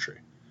each country.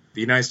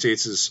 The United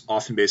States is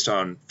often based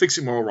on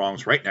fixing moral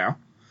wrongs right now,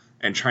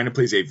 and China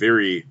plays a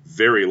very,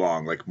 very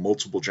long, like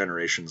multiple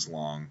generations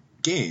long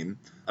game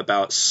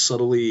about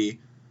subtly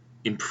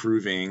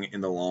improving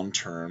in the long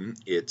term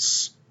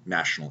its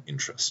national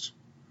interest.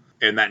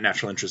 And that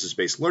national interest is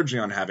based largely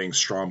on having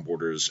strong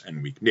borders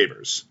and weak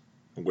neighbors,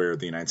 where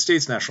the United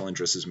States' national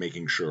interest is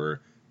making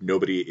sure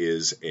nobody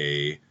is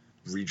a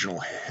regional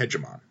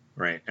hegemon,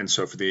 right? And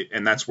so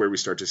and that's where we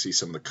start to see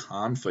some of the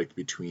conflict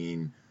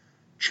between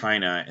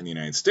China and the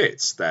United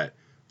States, that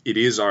it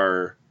is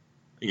we're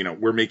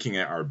making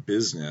it our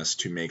business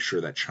to make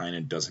sure that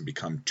China doesn't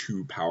become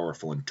too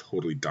powerful and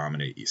totally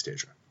dominate East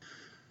Asia.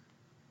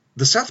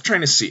 The South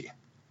China Sea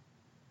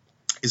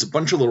is a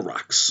bunch of little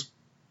rocks,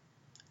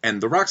 and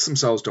the rocks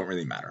themselves don't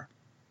really matter,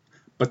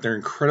 but they're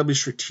incredibly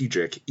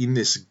strategic in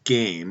this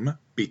game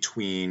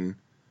between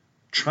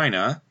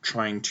China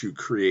trying to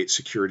create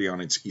security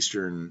on its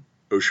eastern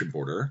ocean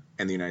border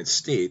and the United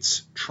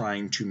States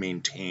trying to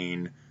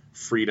maintain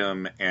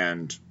freedom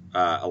and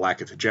a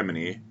lack of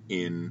hegemony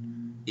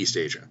in East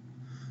Asia.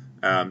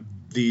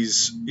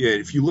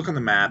 If you look on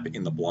the map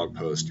in the blog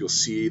post, you'll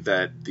see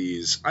that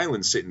these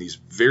islands sit in these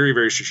very,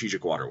 very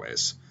strategic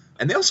waterways.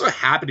 And they also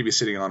happen to be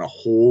sitting on a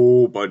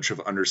whole bunch of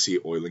undersea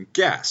oil and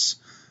gas.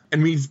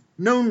 And we've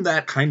known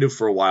that kind of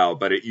for a while,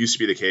 but it used to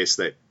be the case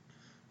that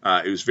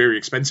it was very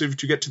expensive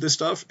to get to this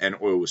stuff and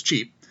oil was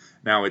cheap.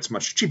 Now it's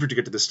much cheaper to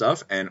get to this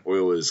stuff and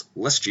oil is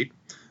less cheap.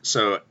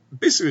 So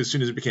basically, as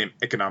soon as it became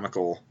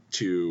economical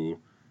to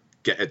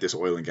get at this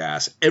oil and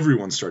gas,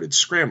 everyone started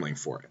scrambling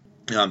for it.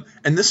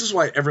 And this is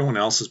why everyone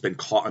else has been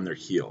caught on their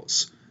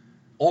heels.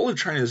 All of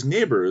China's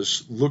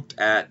neighbors looked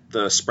at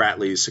the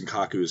Spratlys,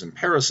 Senkakus, and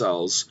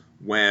Paracels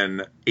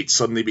when it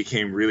suddenly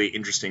became really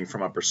interesting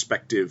from a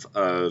perspective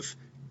of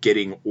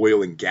getting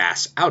oil and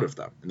gas out of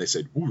them. And they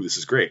said, ooh, this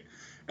is great.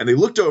 And they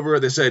looked over,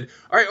 they said,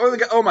 all right, oil and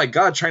gas, oh my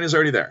God, China's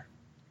already there.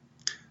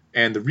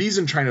 And the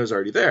reason China was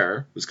already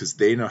there was because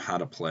they know how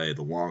to play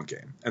the long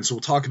game. And so we'll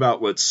talk about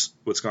what's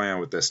going on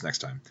with this next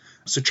time.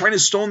 So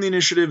China's stolen the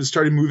initiative and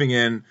started moving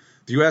in.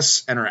 The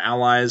U.S. and our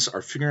allies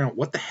are figuring out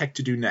what the heck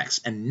to do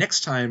next. And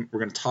next time, we're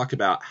going to talk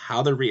about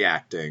how they're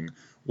reacting,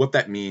 what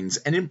that means,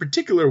 and in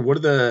particular,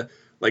 what are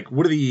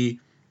the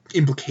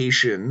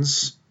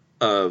implications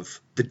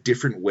of the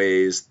different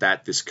ways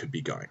that this could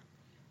be going.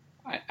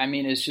 I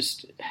mean,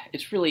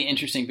 it's really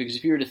interesting because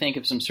if you were to think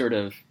of some sort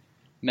of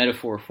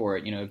metaphor for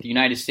it, if the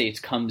United States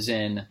comes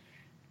in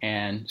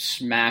and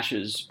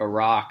smashes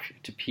Iraq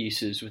to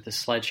pieces with a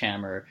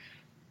sledgehammer,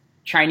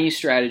 Chinese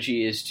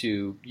strategy is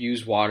to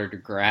use water to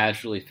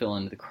gradually fill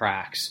in the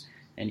cracks.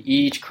 And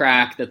each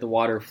crack that the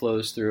water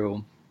flows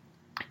through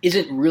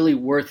isn't really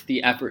worth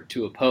the effort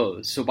to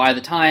oppose. So by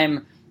the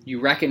time you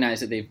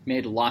recognize that they've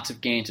made lots of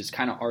gains, it's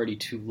kind of already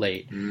too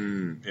late.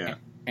 Yeah.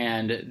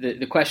 And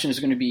the question is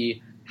going to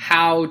be,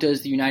 how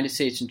does the United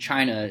States and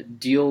China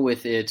deal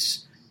with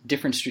its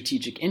different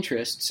strategic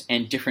interests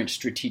and different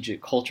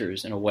strategic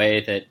cultures in a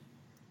way that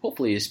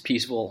hopefully is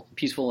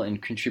peaceful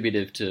and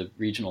contributive to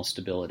regional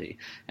stability.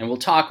 And we'll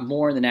talk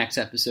more in the next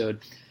episode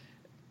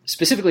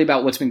specifically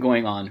about what's been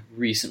going on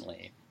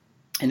recently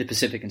in the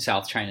Pacific and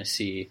South China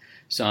Sea,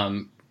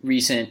 some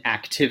recent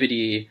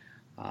activity,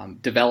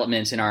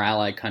 developments in our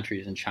allied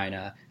countries in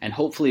China, and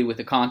hopefully with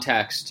the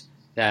context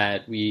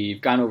that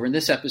we've gone over in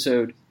this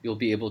episode, you'll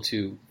be able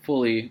to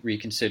fully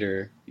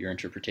reconsider your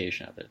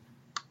interpretation of it.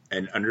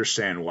 And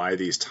understand why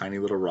these tiny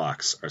little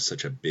rocks are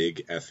such a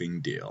big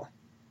effing deal.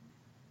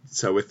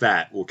 So with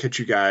that, we'll catch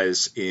you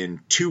guys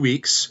in 2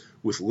 weeks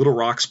with Little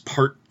Rocks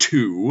Part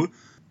 2,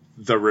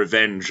 The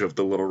Revenge of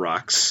the Little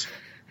Rocks,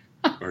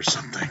 or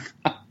something.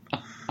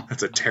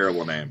 That's a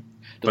terrible name,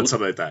 but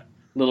something like that.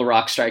 Little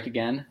Rocks Strike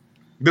Again?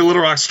 The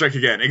Little Rocks Strike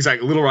Again,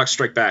 exactly. Little Rocks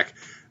Strike Back.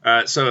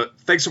 So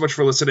thanks so much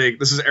for listening.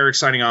 This is Eric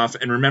signing off.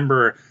 And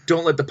remember,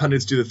 don't let the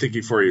pundits do the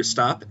thinking for you.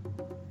 Stop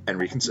and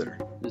reconsider.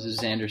 This is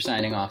Xander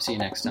signing off. See you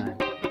next time.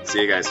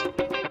 See you guys.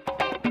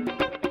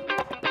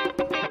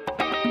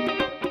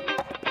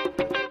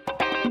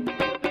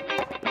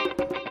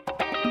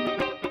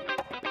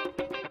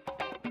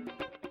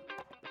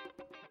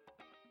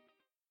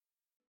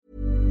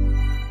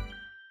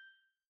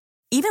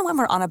 Even when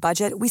we're on a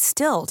budget, we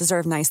still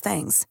deserve nice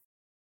things.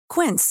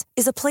 Quince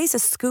is a place to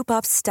scoop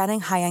up stunning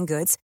high-end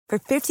goods for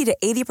 50 to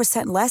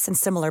 80% less than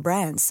similar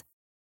brands.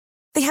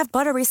 They have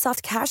buttery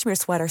soft cashmere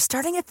sweaters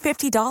starting at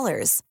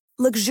 $50,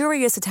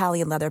 luxurious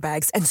Italian leather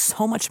bags, and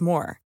so much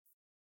more.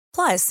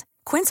 Plus,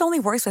 Quince only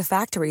works with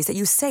factories that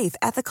use safe,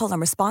 ethical, and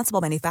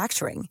responsible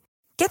manufacturing.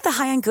 Get the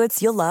high-end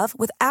goods you'll love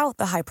without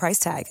the high price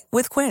tag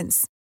with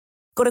Quince.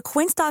 Go to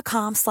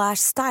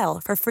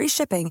quince.com/style for free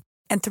shipping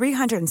and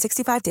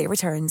 365-day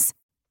returns.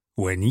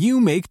 When you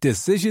make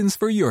decisions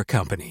for your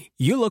company,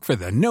 you look for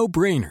the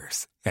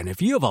no-brainers. And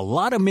if you have a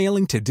lot of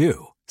mailing to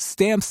do,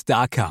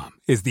 Stamps.com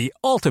is the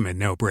ultimate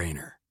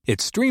no-brainer. It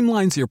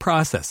streamlines your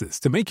processes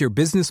to make your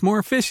business more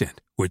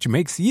efficient, which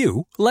makes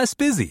you less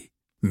busy.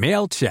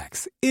 Mail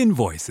checks,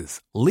 invoices,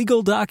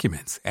 legal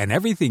documents, and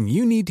everything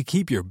you need to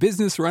keep your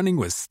business running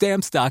with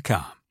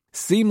Stamps.com.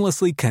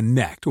 Seamlessly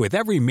connect with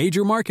every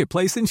major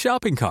marketplace and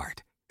shopping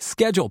cart.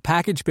 Schedule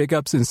package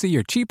pickups and see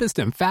your cheapest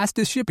and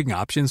fastest shipping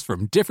options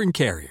from different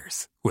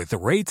carriers, with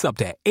rates up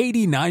to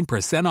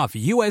 89% off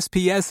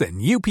USPS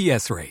and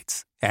UPS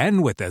rates.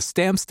 And with the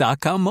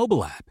Stamps.com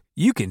mobile app,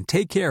 you can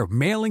take care of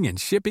mailing and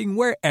shipping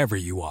wherever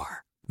you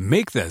are.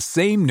 Make the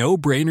same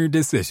no-brainer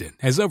decision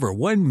as over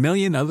 1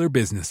 million other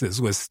businesses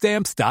with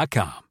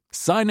Stamps.com.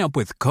 Sign up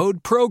with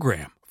code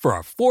PROGRAM for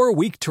a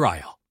 4-week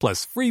trial,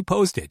 plus free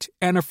postage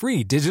and a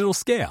free digital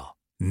scale.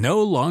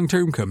 No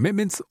long-term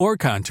commitments or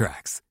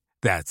contracts.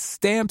 That's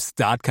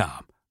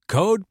Stamps.com.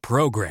 Code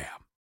PROGRAM.